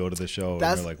hotel to go to the show. And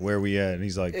they're like, where are we at? And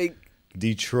he's like,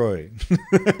 Detroit.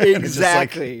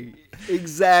 Exactly.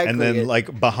 Exactly. And then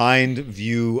like behind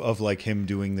view of like him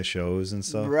doing the shows and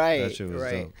stuff. Right. That shit was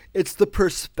dope. It's the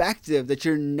perspective that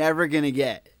you're never going to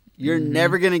get. You're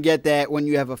never going to get that when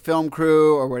you have a film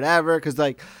crew or whatever. Because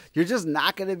like, you're just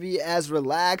not going to be as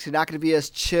relaxed. You're not going to be as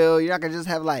chill. You're not going to just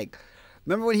have like,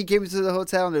 remember when he came into the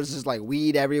hotel and there's just like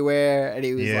weed everywhere and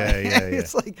he was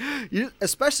it's like,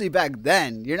 especially back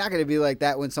then, you're not going to be like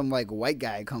that when some like white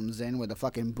guy comes in with a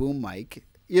fucking boom mic.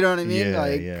 You know what I mean?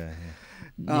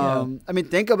 I mean,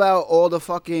 think about all the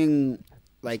fucking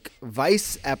like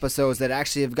Vice episodes that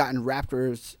actually have gotten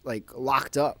rappers like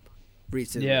locked up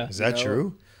recently. Yeah. Is that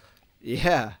true?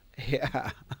 Yeah. Yeah.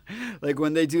 Like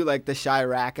when they do like the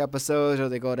Chirac episodes or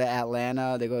they go to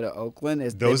Atlanta, they go to Oakland.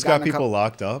 Those got people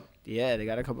locked up? Yeah, they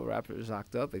got a couple rappers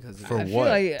locked up because for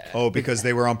what? Because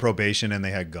they were on probation and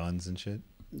they had guns and shit.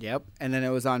 Yep. And then it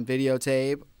was on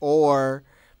videotape, or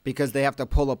because they have to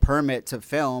pull a permit to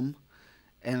film.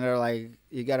 And they're like,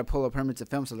 you got to pull a permit to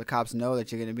film so the cops know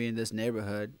that you're going to be in this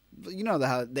neighborhood. You know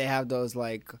how they have those,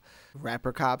 like,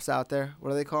 rapper cops out there?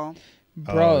 What do they call them?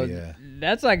 Bro,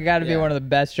 that's, like, got to be one of the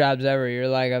best jobs ever. You're,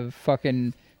 like, a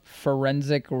fucking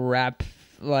forensic rap,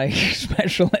 like,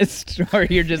 specialist. Or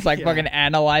you're just, like, fucking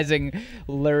analyzing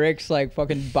lyrics, like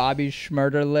fucking Bobby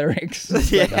Shmurda lyrics.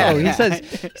 Like, oh, he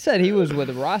said he was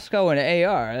with Roscoe and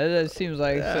AR. That seems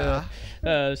like...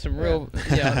 some real,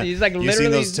 he's like literally. You seen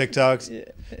those TikToks?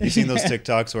 You seen those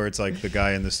TikToks where it's like the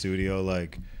guy in the studio,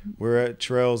 like, we're at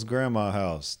Terrell's grandma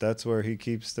house. That's where he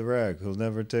keeps the rag. He'll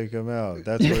never take him out.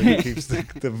 That's where he keeps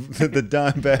the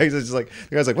dime bags. It's just like,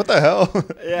 the guy's like, what the hell?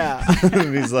 Yeah.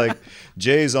 And he's like,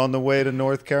 Jay's on the way to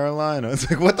North Carolina. It's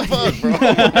like, what the fuck,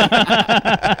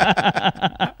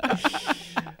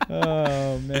 bro?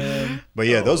 Oh man. But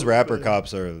yeah, those rapper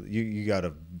cops are, you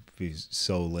gotta be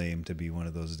so lame to be one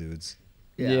of those dudes.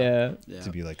 Yeah. To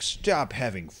be like, stop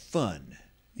having fun,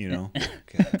 you know?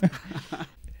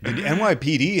 The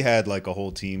NYPD had like a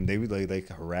whole team. They would like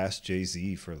harass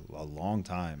Jay-Z for a long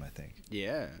time, I think.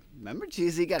 Yeah. Remember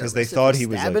Jay-Z got arrested they thought for he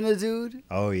was stabbing like, a dude?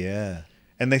 Oh yeah.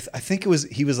 And I think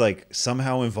he was like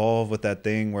somehow involved with that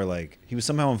thing where like he was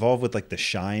somehow involved with like the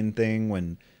Shine thing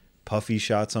when Puffy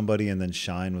shot somebody and then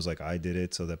Shine was like, I did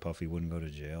it so that Puffy wouldn't go to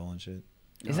jail and shit.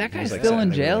 Is that guy He was, like, still in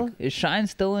they were, jail? like- Is Shine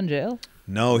still in jail?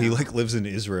 No, he like lives in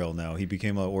Israel now. He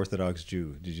became an Orthodox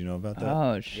Jew. Did you know about that?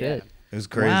 Oh shit! It was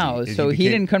crazy. Wow. So he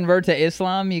didn't convert to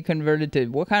Islam. He converted to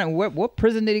what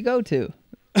prison did he go to?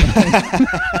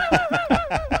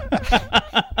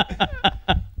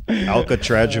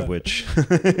 Alcatrazovich.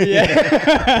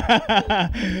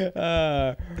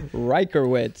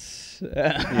 Reicherwitz.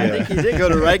 I think he did go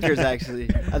to Rikers, actually.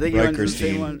 I think he went to the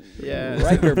same Rikerstein. one. Yeah.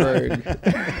 Reicherberg.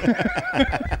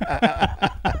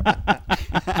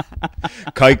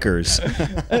 Kikers.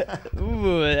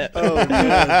 Ooh, Oh,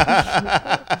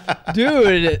 man.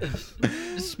 dude.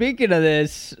 Speaking of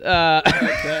this, speaking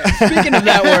of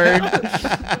that word,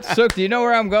 Sook, do you know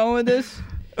where I'm going with this?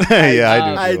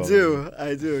 Yeah, I I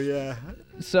do, yeah.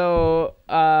 So,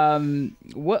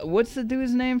 what's the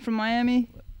dude's name from Miami?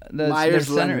 Myers their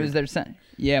center Leonard. is their center.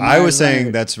 Yeah, I was Myers saying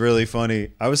Leonard. that's really funny.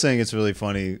 I was saying it's really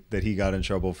funny that he got in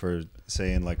trouble for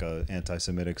saying like a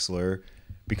anti-Semitic slur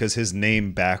because his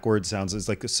name backwards sounds it's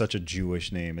like such a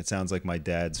Jewish name. It sounds like my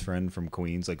dad's friend from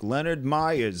Queens, like Leonard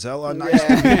Myers. Hello, nice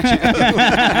to meet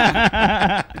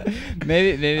you.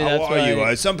 maybe How that's are why.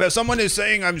 you? Someone is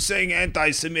saying I'm saying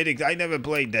anti-Semitic. I never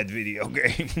played that video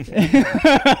game.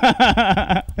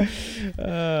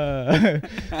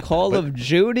 Call of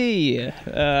Judy.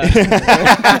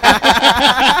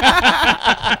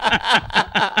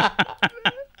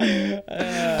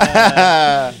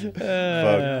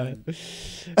 Fuck.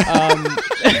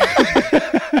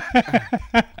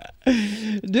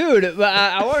 Dude, but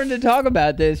I wanted to talk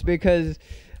about this because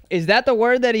is that the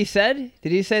word that he said?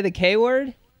 Did he say the K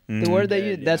word? The word that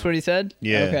you that's what he said?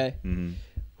 Yeah. Okay. Mhm.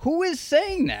 Who is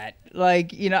saying that?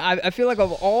 Like, I feel like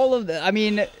of all of the, I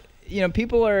mean,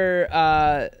 people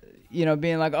are,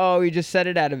 being like, oh, you just said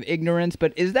it out of ignorance,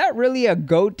 but is that really a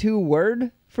go-to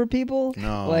word for people?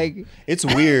 No, Like, it's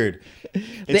weird.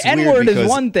 the N-word is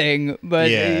one thing, but,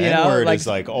 N-word is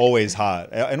like always hot.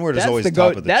 N-word is always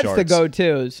top of the that's charts. the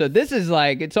go-to. So this is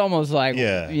like, it's almost like,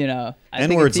 Yeah. I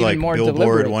think N-word's it's even like more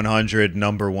Billboard deliberate. 100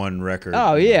 #1 record.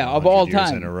 Oh, yeah, of 100 all years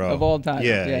time. in a row. Of all time,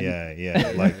 Yeah,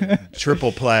 yeah. Like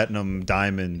triple platinum,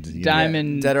 diamond,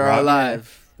 Diamond, Dead or Rock-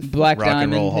 Alive. Black Rock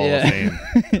Diamond. and Roll Hall yeah. of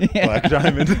Fame. Black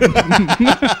Diamond.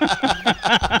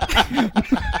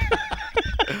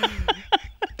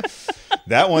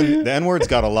 That one, the N-word's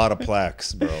got a lot of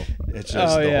plaques, bro. It's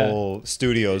just the whole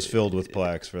studio's filled with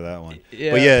plaques for that one.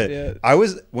 Yeah, But yeah.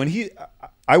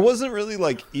 I wasn't really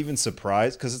like even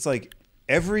surprised because it's like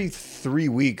every 3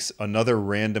 weeks another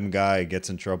random guy gets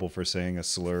in trouble for saying a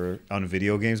slur on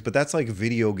video games, but that's like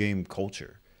video game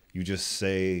culture. You just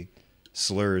say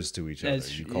slurs to each other.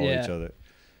 You call each other.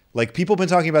 Like people have been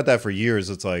talking about that for years.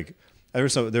 It's like there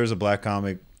was a black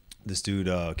comic, this dude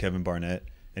Kevin Barnett,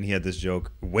 and he had this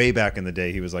joke way back in the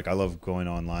day. He was like, I love going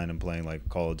online and playing like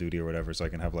Call of Duty or whatever, so I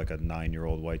can have like a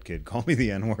 9-year-old white kid call me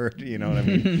the N-word. You know what I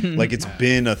mean? Like it's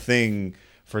been a thing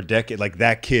for decades. Like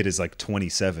that kid is like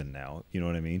 27 now. You know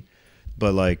what I mean?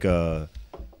 But like,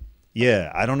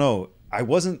 yeah, I don't know.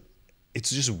 It's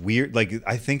just weird. Like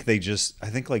I think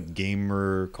like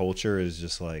gamer culture is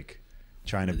just like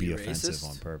trying to be Really offensive racist?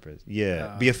 on purpose.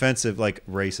 Yeah, be offensive, like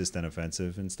racist and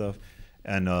offensive and stuff.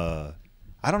 And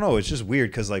I don't know. It's just weird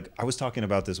because like I was talking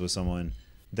about this with someone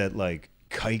that like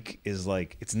kike is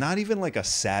like it's not even like a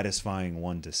satisfying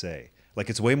one to say. Like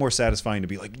it's way more satisfying to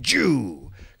be like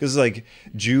Jew because like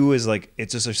Jew is like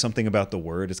it's just there's something about the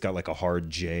word. It's got like a hard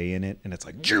J in it, and it's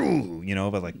like Jew,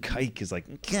 But like kike is like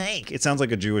kike. It sounds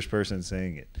like a Jewish person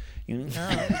saying it. You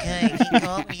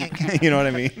know what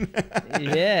I mean?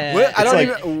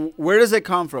 Yeah. Where does it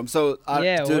come from? So,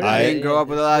 Yeah, dude, what I is didn't it? grow up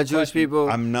with a lot of Jewish people.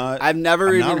 I've never I'm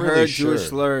even not really heard sure. Jewish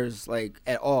slurs like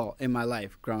at all in my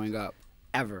life growing up,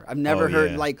 ever. I've never Oh,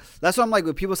 heard yeah. like that's why I'm like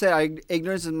when people say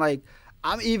ignorance, I'm like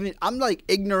I'm like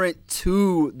ignorant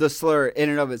to the slur in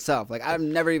and of itself. Like I've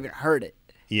never even heard it.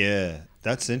 Yeah,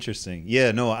 that's interesting.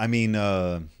 Yeah, no, I mean,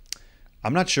 I'm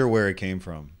not sure where it came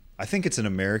from. I think it's an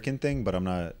American thing, but I'm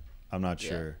not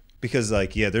sure because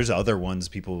like there's other ones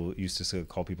people used to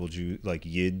call people Jew like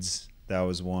Yids. That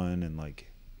was one, and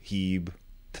like Heeb.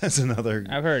 That's another.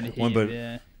 I've heard one, Heeb, but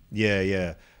yeah.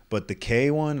 yeah. But the K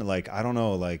one, like I don't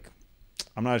know, like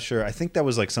I'm not sure. I think that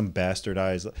was like some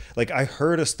bastardized. Like I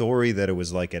heard a story that it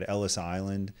was like at Ellis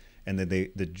Island, and that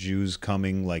the Jews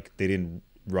coming like they didn't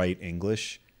write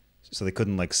English, so they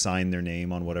couldn't like sign their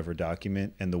name on whatever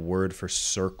document, and the word for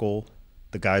circle,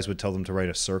 the guys would tell them to write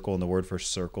a circle, and the word for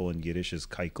circle in Yiddish is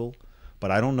keikel,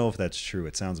 but I don't know if that's true.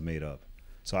 It sounds made up,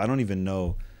 so I don't even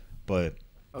know. But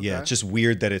yeah, it's just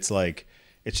weird that it's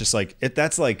just like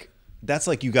that's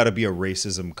like you got to be a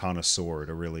racism connoisseur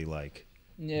to really like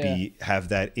have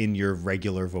that in your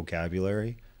regular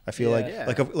vocabulary. I feel Yeah.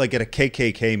 like at a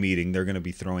KKK meeting, they're going to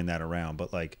be throwing that around.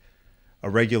 But like a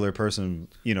regular person,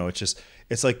 you know,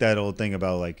 it's like that old thing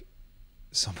about like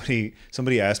somebody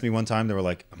asked me one time, they were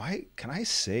like, can I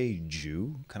say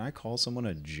Jew? Can I call someone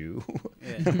a Jew?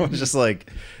 And I was just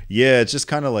like, yeah, it's just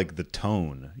kind of like the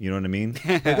tone. You know what I mean?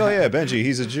 Like, oh yeah, Benji,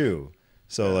 he's a Jew.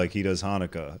 So like he does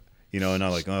Hanukkah. You know, and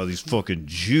not like, oh, these fucking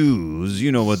Jews,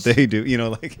 you know what they do, you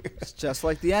know, like. It's just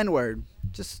like the N-word.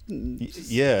 Just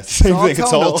yeah, same all thing.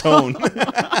 It's all tone.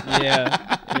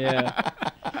 Yeah.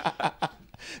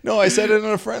 No, I said it in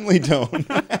a friendly tone.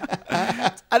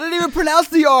 I didn't even pronounce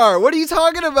the R. What are you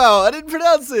talking about? I didn't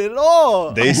pronounce it at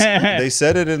all. They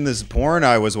said it in this porn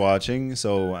I was watching,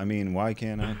 so I mean, why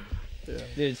can't I?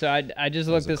 Dude, so I just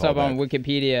looked a this up on callback.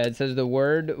 Wikipedia. It says the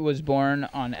word was born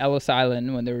on Ellis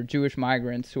Island when there were Jewish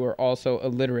migrants who were also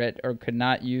illiterate or could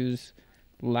not use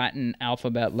Latin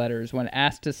alphabet letters. When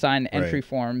asked to sign entry Right.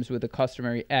 forms with the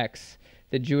customary X,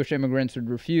 the Jewish immigrants would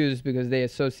refuse because they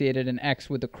associated an X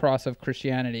with the cross of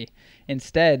Christianity.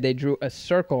 Instead, they drew a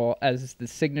circle as the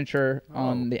signature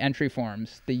on the entry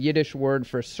forms. The Yiddish word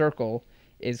for circle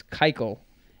is keikel,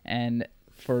 and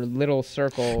for little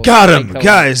circle... Got him, keikel.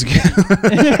 guys.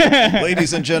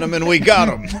 Ladies and gentlemen, we got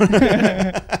him.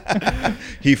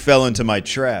 He fell into my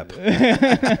trap.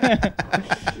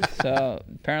 So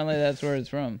apparently that's where it's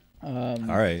from. All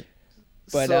right.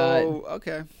 But, so,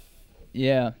 okay.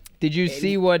 Yeah. Did you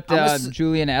see what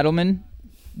Julian Edelman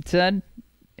said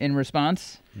in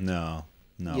response? No.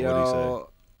 You What did he say? know,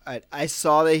 I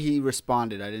saw that he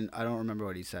responded. I don't remember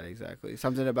what he said exactly.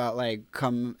 Something about like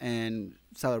come and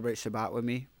celebrate Shabbat with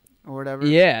me or whatever.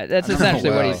 Yeah, that's I don't know.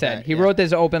 essentially what he Wow. said. He Yeah. wrote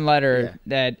this open letter Yeah.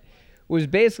 that was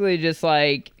basically just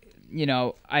like, you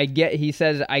know, he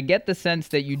says, I get the sense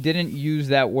that you didn't use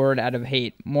that word out of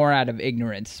hate, more out of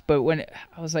ignorance. But when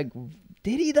I was like,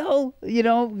 did he though? You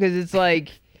know, because it's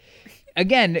like,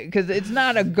 again, because it's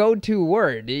not a go-to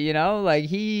word, you know, like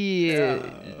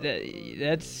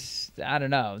that's, I don't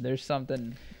know. There's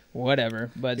something,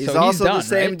 whatever. But He's so also he's done, the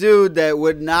same right? dude that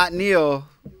would not kneel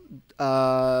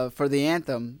for the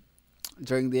anthem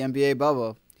during the NBA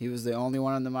bubble. He was the only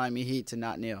one on the Miami Heat to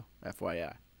not kneel.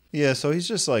 FYI. Yeah, so he's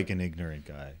just like an ignorant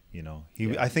guy, you know.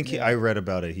 I think I read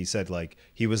about it. He said like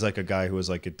he was like a guy who was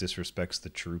like it disrespects the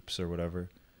troops or whatever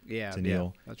Yeah. to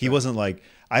kneel. that's He right. wasn't like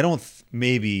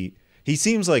maybe he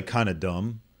seems like kind of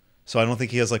dumb. So I don't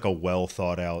think he has like a well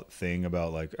thought out thing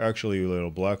about like actually you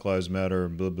know Black Lives Matter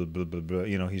and blah blah blah blah blah.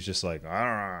 You know, he's just like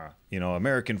you know,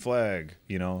 American flag,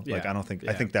 you know. Like Yeah, I don't think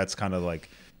yeah. I think that's kind of like,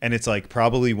 and it's like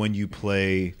probably when you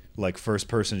play like first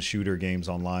person shooter games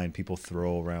online, people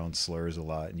throw around slurs a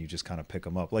lot and you just kind of pick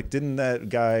them up. Like didn't that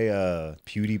guy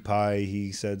PewDiePie,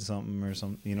 he said something or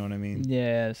something, you know what I mean?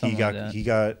 Yeah, something like that. He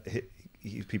got hit,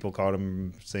 people caught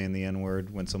him saying the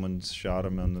N-word when someone shot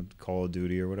him on the Call of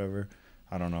Duty or whatever.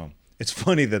 I don't know. It's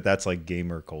funny that that's like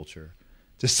gamer culture,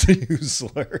 just to use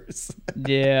slurs.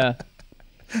 Yeah.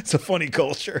 It's a funny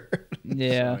culture.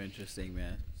 Yeah. So interesting,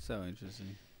 man. So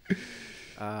interesting.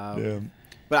 Yeah.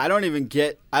 But I don't even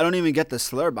get the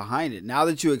slur behind it. Now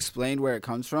that you explained where it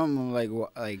comes from, I'm like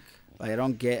I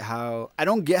don't get how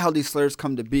these slurs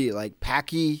come to be. Like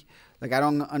Paki, like I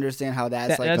don't understand how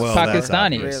that's like. That's Well, that's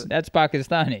Pakistani. obvious. That's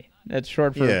Pakistani. That's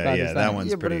short for Yeah, Pakistani. yeah, that one's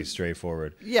Yeah, but pretty it-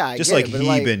 straightforward. Yeah, I just get like it, but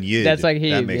Heeb and Yid. That's like that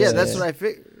Heeb, makes Yeah, yeah, that's sense. what I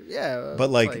think. Yeah, But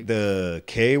like the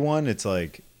K one, it's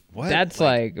like what? That's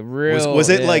like real. Was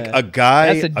it like yeah. a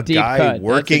guy? That's a deep guy cut.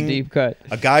 working. That's a deep cut.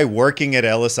 A guy working at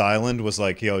Ellis Island was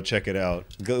like, "Yo, check it out.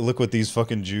 Look what these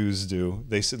fucking Jews do.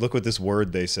 They say, look what this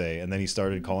word they say." And then he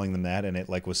started calling them that, and it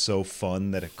like was so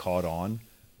fun that it caught on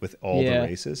with all Yeah. the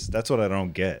racists. That's what I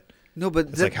don't get. No, but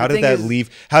It's like how did that leave?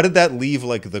 How did that leave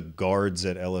like the guards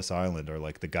at Ellis Island or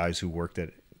like the guys who worked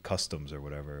at customs or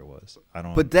whatever it was? I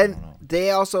don't. But I then don't know.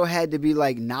 they also had to be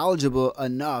like knowledgeable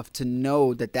enough to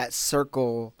know that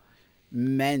circle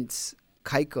meant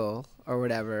Keikel or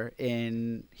whatever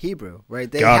in Hebrew, right?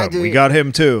 They Got had him. to. We got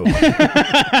him too. Oh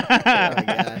my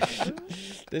gosh.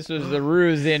 This was the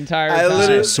ruse the entire I time.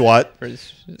 literally-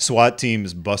 SWAT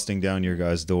teams busting down your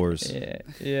guys' doors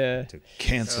Yeah. to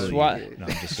cancel Swat- you. No,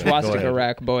 I'm just kidding. Go Swastika ahead.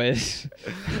 rack boys.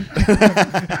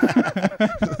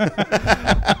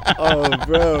 Oh,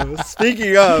 bro.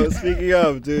 Speaking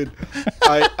of, dude.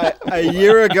 A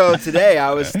year ago today,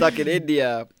 I was stuck in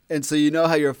India, and so you know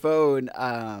how your phone,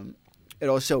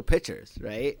 it'll show pictures,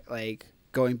 right? Like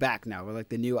going back now, with like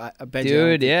the new Benji, I don't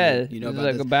Dude, think yeah. you know This about was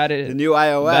like this. about it. The new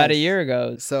iOS. About a year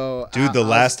ago. So, Dude, the I was-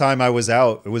 last time I was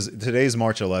out, today's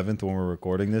March 11th when we're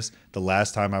recording this. The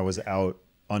last time I was out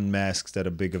unmasked at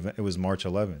a big event, it was March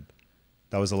 11th.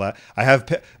 That was the last. I have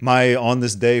my on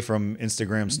this day from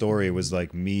Instagram story. It was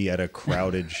like me at a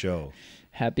crowded show.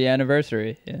 Happy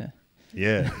anniversary. Yeah.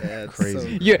 Yeah, it's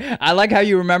crazy. I like how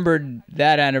you remembered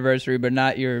that anniversary, but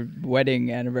not your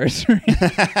wedding anniversary.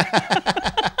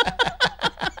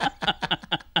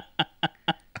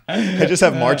 I just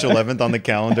have March 11th on the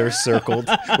calendar circled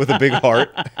with a big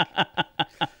heart.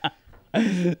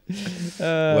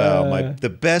 Wow, the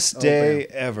best day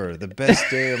ever. The best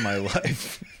day of my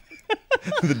life.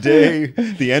 The day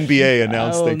the NBA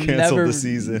announced they canceled the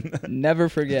season. Never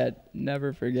forget.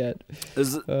 Never forget.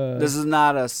 This is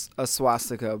not a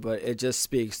swastika, but it just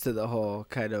speaks to the whole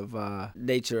kind of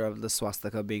nature of the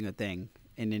swastika being a thing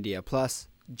in India. Plus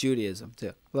Judaism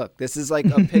too. Look, this is like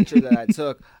a picture that I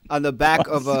took on the back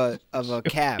of a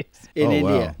cap in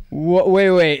India. Wow.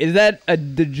 Wait. Is that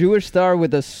the Jewish star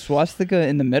with a swastika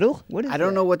in the middle? What is I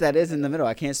don't know what that is in the middle.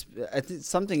 I can't. I think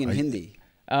something in Hindi.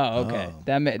 Oh, okay. Oh.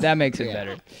 That makes it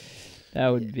better. That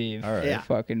would be All right. Yeah.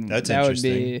 fucking. That's that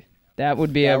interesting. That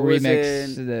would be That a was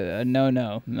remix.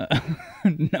 No.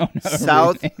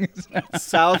 South remix.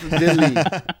 South Delhi.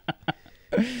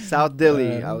 South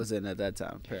Delhi. I was in at that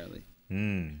time. Apparently,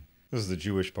 This is the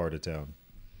Jewish part of town.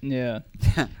 Yeah.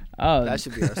 Oh, that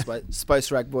should be our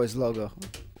Spice Rack Boys logo.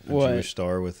 A What? Jewish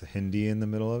star with Hindi in the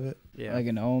middle of it. Yeah. like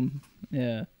an ohm.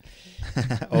 Yeah.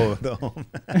 Oh, the home.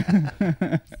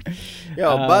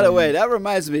 Yo, by the way, that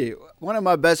reminds me. One of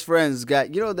my best friends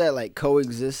got that like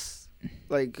coexist,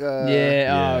 like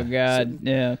Yeah. Oh God.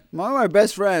 Yeah. One of my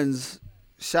best friends.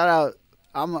 Shout out.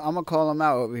 I'm gonna call him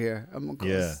out over here. I'm gonna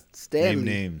call Stanley. Name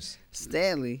names.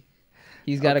 Stanley.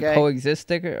 He's got a Okay. coexist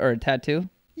sticker or a tattoo.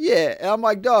 Yeah, and I'm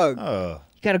like, dog, Oh,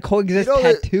 You got a coexist You know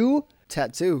that- tattoo.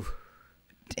 tattoo.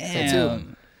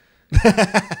 Damn.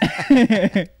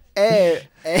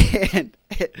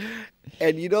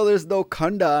 And there's no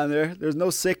kunda on there. There's no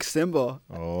Sikh symbol.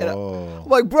 oh. I'm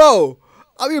like, bro,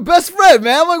 I'm your best friend,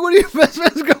 man. I'm like, what are your best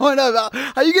friends going on?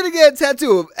 How you gonna get a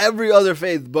tattoo of every other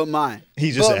faith but mine?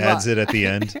 He just But adds mine. it at the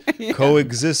end.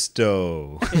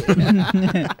 Coexisto.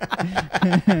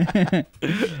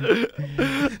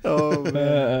 Oh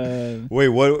man, Wait,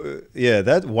 what? Yeah,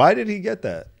 that. Why did he get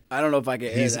that? I don't know if I can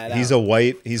air that He's out.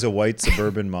 a white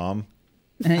suburban mom.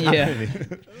 Yeah.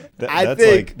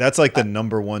 That's like the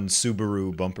number one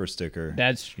Subaru bumper sticker.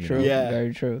 That's You true. know? Yeah.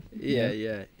 Very true.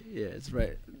 yeah. It's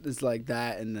right. It's like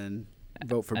that, and then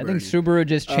vote for I Bernie. think Subaru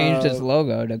just changed its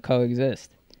logo to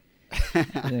coexist. I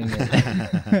think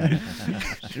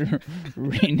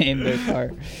rename their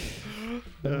car.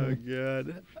 Oh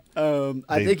god.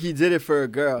 I They- think he did it for a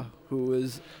girl who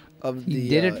was of He the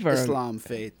did it for a- Islam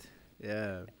faith.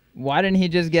 Yeah. Why didn't he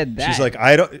just get that? She's like,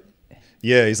 I don't.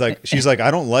 Yeah, she's like,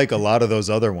 I don't like a lot of those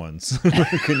other ones. Can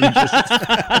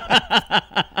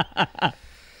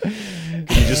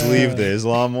you just leave the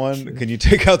Islam one? Can you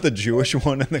take out the Jewish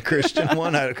one and the Christian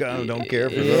one? I kind of don't care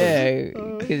for those. yeah,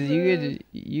 because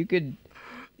you could.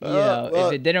 well,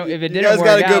 if it didn't you didn't guys got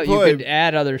work a good out, you point. could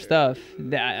add other stuff.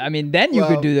 I mean, then you Well-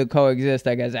 could do the coexist,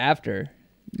 I guess, after.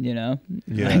 Yeah.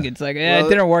 Like it's like, it Well,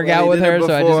 didn't work well, out he with did it her,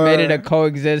 so I just made it a before-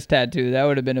 coexist tattoo. That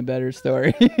would have been a better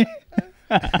story.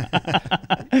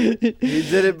 He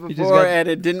did it just before got- and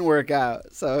it didn't work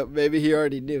out. So maybe he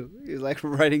already knew. He's like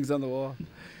writings on the wall.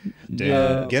 Damn.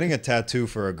 Yeah. Getting a tattoo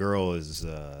for a girl is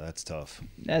that's tough.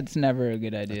 That's never a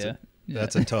good idea.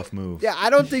 That's a tough move. Yeah, I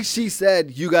don't think she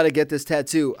said you got to get this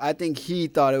tattoo. I think he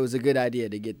thought it was a good idea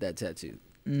to get that tattoo.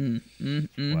 Wow.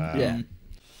 Yeah.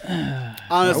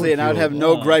 Honestly, would and I would feel- have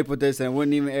no Wow. gripe with this and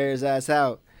wouldn't even air his ass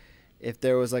out if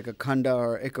there was like a kunda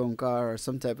or ikonkar or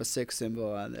some type of Sikh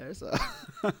symbol on there. So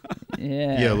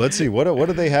Yeah. Yeah, let's see. What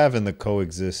do they have in the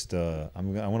coexist? I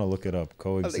want to look it up. I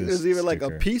Coexist. think there's even like a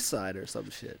sticker. peace sign or some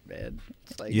shit, man.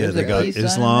 It's like, Yeah, There's they a got peace sign in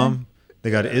Islam.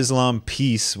 They got Islam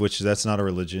peace, which that's not a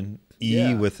religion.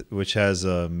 Yeah. which has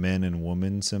a men and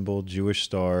woman symbol. Jewish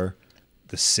star.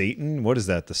 The Satan. What is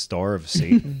that? The star of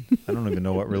Satan. I don't even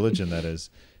know what religion that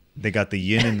is. They got the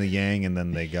yin and the yang, and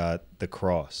then they got the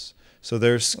cross. So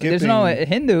they're skipping. There's no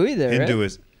Hindu either. Right?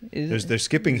 Hinduism. Is- They're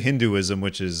skipping Hinduism,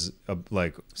 which is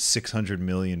like 600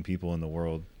 million people in the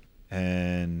world,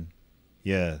 and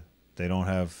yeah, they don't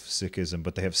have Sikhism,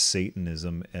 but they have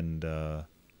Satanism and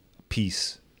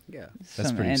peace. yeah. That's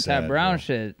some pretty sad, anti-brown bro.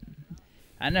 shit.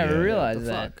 I never Yeah. realized The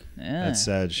that. fuck? Yeah. That's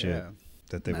sad shit Yeah.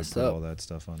 that they would Messed put up. all that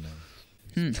stuff on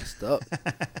there. Messed up.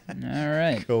 All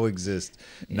right. Coexist,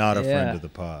 not a Yeah. friend of the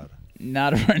pod.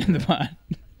 Not a friend of the pod.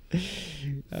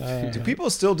 Do people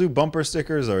still do bumper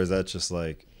stickers, or is that just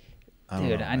like? I don't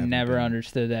Dude, know, I haven't never been-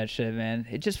 understood that shit, man.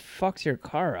 It just fucks your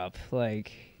car up.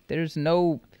 Like, there's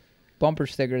no bumper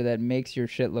sticker that makes your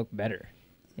shit look better.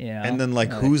 You know? And then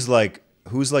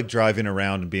who's driving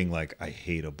around and being like, I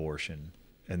hate abortion,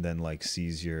 and then like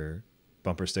sees your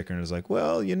bumper sticker and is like,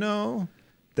 well,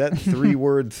 that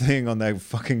 3-word thing on that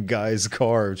fucking guy's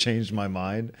car changed my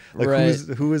mind. Like, Right.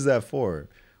 who is that for?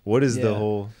 What is the Yeah.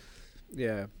 whole?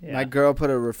 Yeah. Yeah. My girl put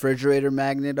a refrigerator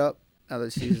magnet up now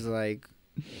that she's like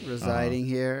residing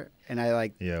here, and I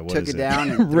like Yeah, what took is it it? down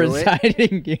and threw it.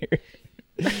 Residing here.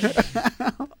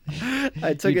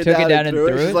 I took You it took down and threw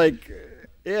it. it? She's like,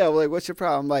 yeah. I'm like, what's your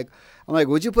problem? I'm like,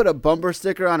 would you put a bumper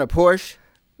sticker on a Porsche?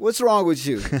 What's wrong with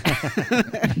you? Get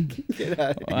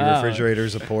out of here. Your Wow.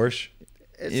 refrigerator's a Porsche.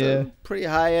 It's Yeah. a pretty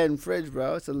high end fridge,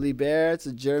 bro. It's a Liebherr. It's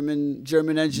a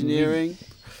German engineering.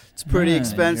 It's pretty Ah,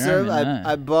 expensive. German,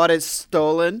 I bought it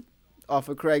stolen off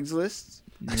of Craigslist.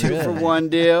 2 for Really? 1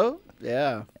 deal.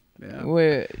 Yeah. Yeah.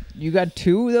 Wait, you got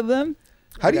 2 of them?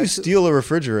 How do you got two- steal a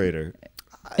refrigerator?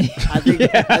 I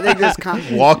think this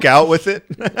Walk out with it?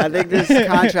 I think this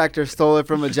contractor stole it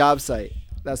from a job site.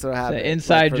 That's what happened.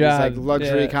 inside for job, these, like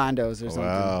luxury yeah. condos or something.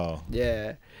 Wow.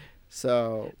 Yeah.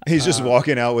 So He's just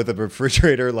walking out with a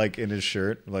refrigerator like in his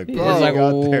shirt, like He's Bro, just like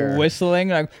out there. whistling,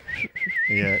 like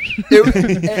Yeah.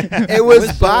 it was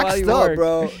Whistle while boxed you up, work.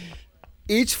 bro.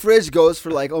 Each fridge goes for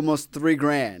like almost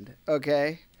 $3,000.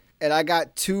 Okay, and I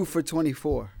got 2 for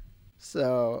 24.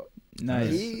 So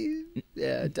nice.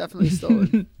 yeah, definitely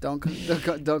stolen. don't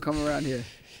come around here.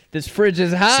 This fridge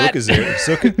is hot. Sook is there.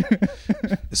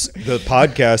 The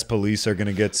podcast police are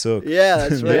gonna get Sook. Yeah,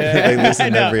 that's right. They I listen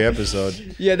to know. every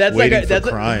episode. Yeah, that's waiting like for that's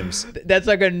crimes. that's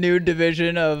like a new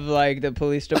division of like the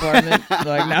police department.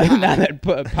 Like now that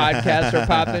podcasts are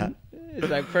popping, it's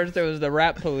like first there was the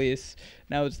rap police,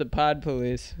 now it's the pod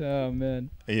police. Oh man.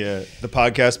 Yeah, the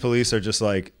podcast police are just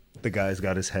like, the guy's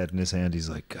got his head in his hand. He's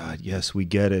like, God, yes, we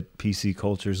get it. PC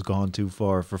culture's gone too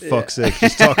far. For fuck's sake,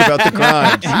 just talk about the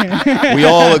crimes. We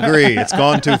all agree it's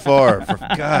gone too far. For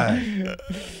God.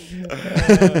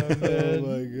 Oh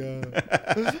my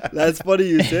god, that's funny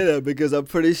you say that because I'm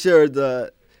pretty sure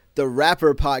the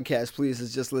rapper podcast police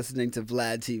is just listening to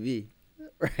Vlad TV,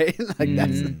 right?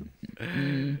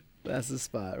 Like that's the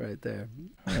spot right there.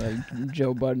 Like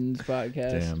Joe Budden's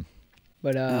podcast. Damn.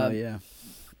 But Oh yeah.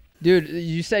 dude,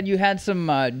 you said you had some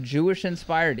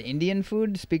Jewish-inspired Indian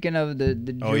food. Speaking of the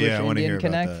Oh, yeah, I wanna Jewish-Indian hear about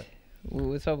connect, that.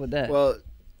 what's up with that? Well,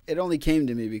 it only came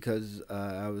to me because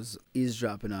I was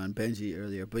eavesdropping on Benji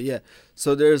earlier. But yeah,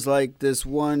 so there's like this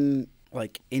one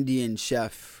like Indian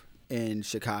chef in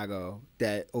Chicago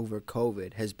that over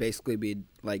COVID has basically been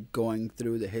like going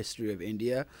through the history of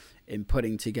India and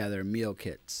putting together meal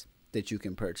kits that you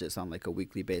can purchase on like a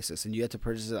weekly basis, and you have to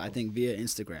purchase it I think via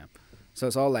Instagram. So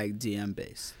it's all like DM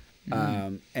based.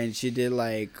 And she did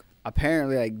like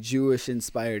apparently like Jewish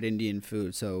inspired Indian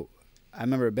food. So I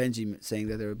remember Benji saying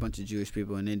that there were a bunch of Jewish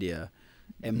people in India.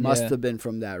 It must Yeah. have been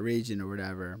from that region or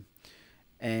whatever.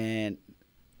 And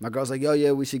my girl's like, yo,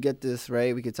 yeah, we should get this,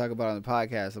 right? We could talk about it on the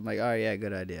podcast. I'm like, all right, yeah,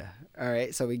 good idea. All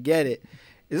right, so we get it.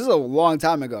 This is a long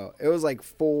time ago. It was like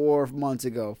 4 months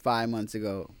ago, 5 months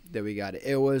ago that we got it.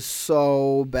 It was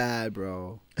so bad,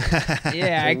 bro.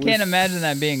 yeah, I it can't was- imagine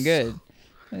that being good.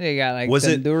 They got like Was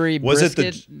it- tandoori was it the-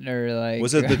 brisket or like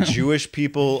Was it the Jewish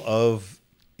people of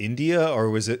India, or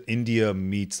was it India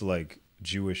meets like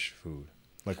Jewish food?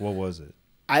 Like, what was it?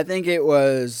 I think it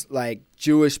was like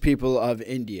Jewish people of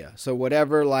India. So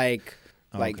whatever like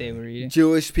they were eating?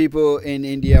 Jewish people in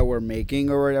India were making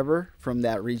or whatever from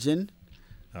that region,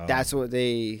 Oh. that's what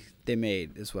they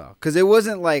made as well. Because it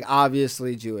wasn't like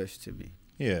obviously Jewish to me.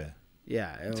 Yeah.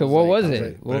 Yeah. It So what was I it?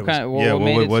 like, But What it was- kind? What, yeah, what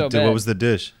made it so bad? what was the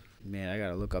dish? man, I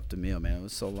gotta look up the meal, man. It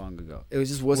was so long ago. It was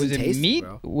just wasn't Was it tasty, meat?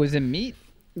 bro. Was it meat?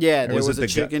 Yeah, Or there was was it a the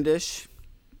guy- chicken dish.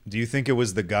 Do you think it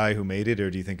was the guy who made it, or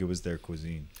do you think it was their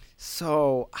cuisine?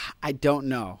 So I don't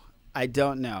know.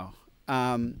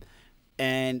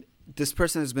 And this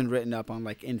person has been written up on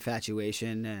like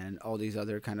Infatuation and all these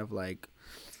other kind of like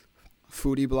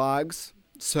foodie blogs.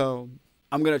 So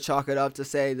I'm gonna chalk it up to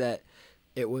say that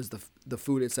it was the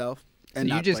food itself. So And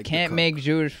you not, just like, the can't cook. make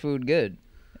Jewish food good.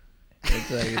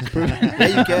 It's like it's proven. Yeah,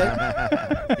 you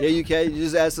can. Yeah, you can. You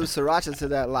just add some sriracha to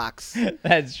that lox.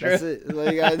 That's true. That's it. That's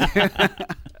all you gotta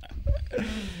do.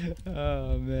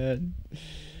 Oh man.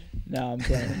 No, I'm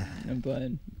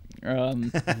playing.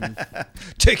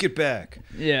 Take it back.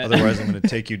 Yeah. Otherwise, I'm going to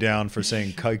take you down for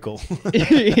saying keikel.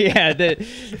 yeah, they're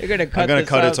gonna cut. I'm going to this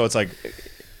cut out. it so it's like,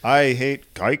 I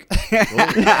hate kike.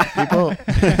 People.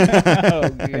 Oh,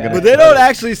 God. But they don't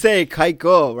actually say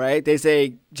kaiko, right? They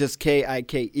say just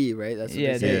Kike, right? That's what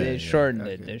Yeah, they say. they Yeah. shortened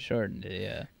it. Okay. They shortened it.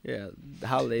 Yeah. Yeah,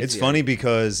 how lazy. It's are funny they?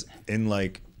 because in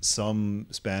like some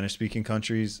Spanish-speaking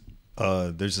countries,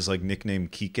 there's this like nickname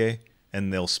Kike,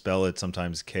 and they'll spell it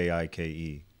sometimes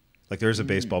Kike. Like there's a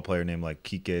baseball player named like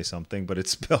Kike something, but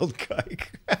it's spelled kike.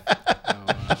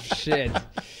 Shit.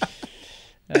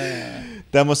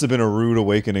 That must have been a rude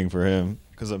awakening for him,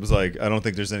 Because I was like, I don't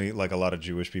think there's any like a lot of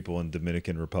Jewish people in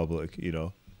Dominican Republic, you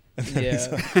know. And then Yeah.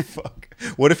 it's like, fuck.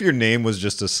 What if your name was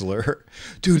just a slur,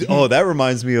 dude? Oh, that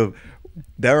reminds me of.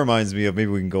 Maybe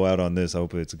we can go out on this. I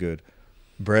hope it's good.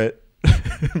 Brett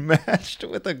matched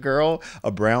with a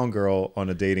brown girl on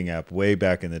a dating app way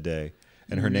back in the day,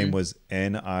 and her name was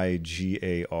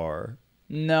Nigar.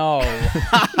 No.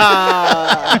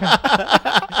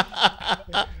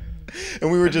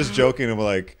 And we were just joking, and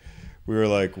we were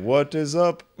like, "What is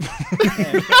up?"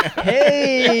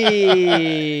 Hey.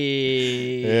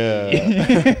 Yeah.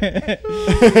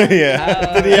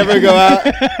 Yeah. Did he ever go out?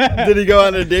 Did he go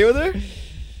on a date with her?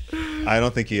 I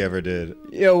don't think he ever did.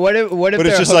 Yeah, what if But they're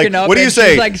it's just hooking like, up what do you and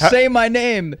say? she's like, say my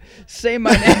name. Say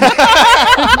my name.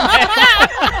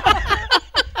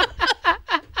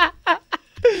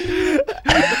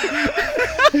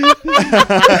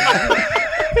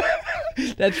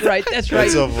 That's right. That's right.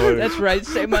 That's so funny. That's right.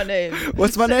 Say my name.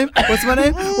 What's my name? What's my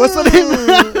name? What's my name?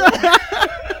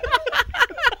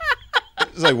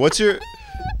 It's like, what's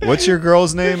your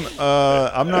girl's name?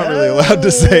 I'm not really allowed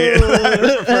to say it.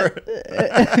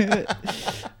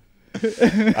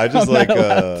 I just I'm like not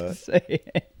allowed to say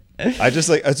it. I just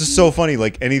like, it's just so funny.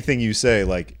 Like anything you say,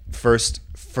 like first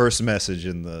message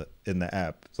in the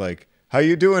app, it's like, how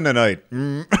you doing tonight?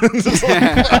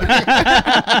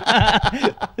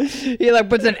 He like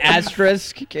puts an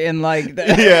asterisk in like the,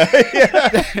 Yeah.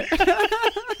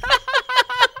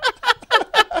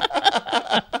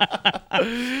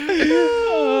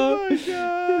 Oh my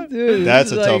god. Dude, That's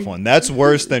this a is tough like- one. That's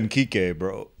worse than Kike,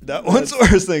 bro. That one's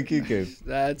worse than Kike.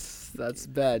 That's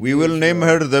bad. We will name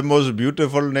her the most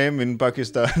beautiful name in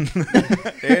Pakistan.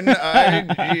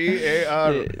 Nigar.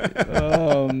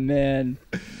 Oh man,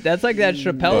 that's like that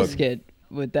Chappelle Fuck. skit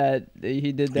with that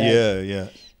he did that.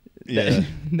 Yeah.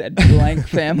 That blank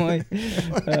family.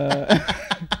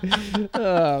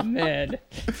 Oh man,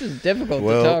 this is difficult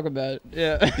Well, to talk about.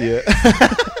 Yeah. Yeah.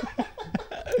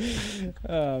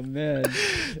 Oh man.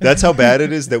 That's how bad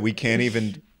it is that we can't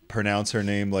even pronounce her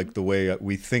name like the way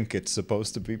we think it's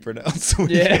supposed to be pronounced. So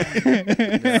we Yeah.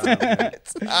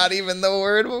 it's not even the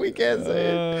word, but we can't say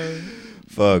it.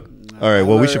 Fuck. All right.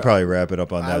 Well, we should probably wrap it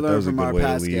up on I that. That learned was a from good our way to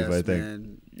past leave, guests, I think.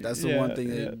 man. That's the Yeah, one thing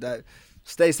yeah. that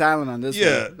stay silent on this.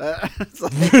 Yeah. one. It's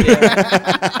like-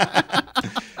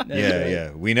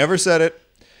 Yeah. We never said it.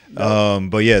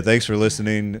 But yeah, thanks for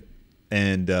listening.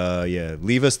 And yeah,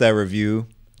 leave us that review.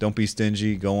 Don't be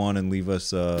stingy. Go on and leave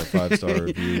us a 5-star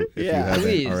review if you haven't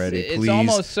Please. already. It's Please.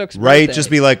 almost Sook's Right? birthday. Just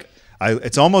be like,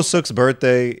 it's almost Sook's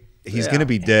birthday. He's Yeah. gonna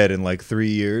be dead in like 3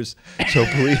 years. So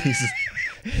please.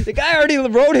 The guy already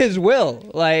wrote his will.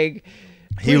 Like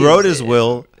He please. wrote his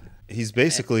will. He's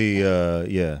basically yeah.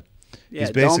 Yeah,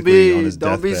 He's basically on his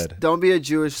don't be deathbed. don't be a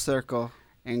Jewish circle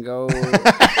and go give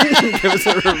us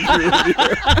a review.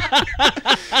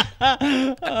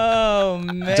 Oh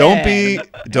man.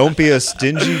 Don't be a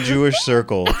stingy Jewish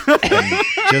circle and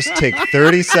just take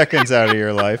 30 seconds out of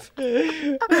your life.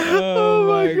 Oh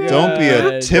my god. Don't be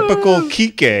a typical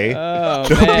Kike. Oh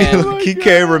Don't man. be a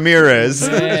Kike Ramirez,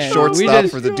 Man, we shortstop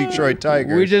just- for the Detroit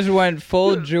Tigers. We just went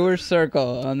full Jewish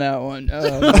circle on that one.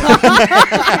 Oh,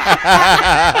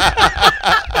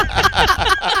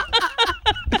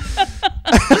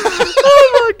 Oh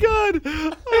my god!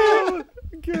 Oh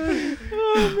god!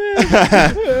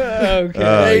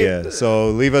 okay. yeah. So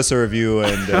leave us a review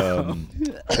and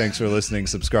thanks for listening.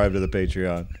 Subscribe to the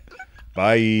Patreon.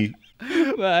 Bye.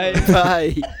 Bye.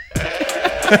 Bye.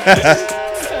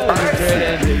 That was a great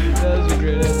ending. That was a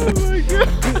great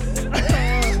ending.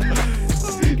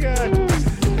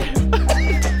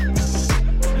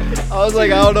 I was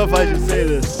like, I don't know if I should say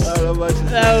this. I don't know if I should.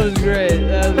 That was great.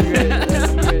 That was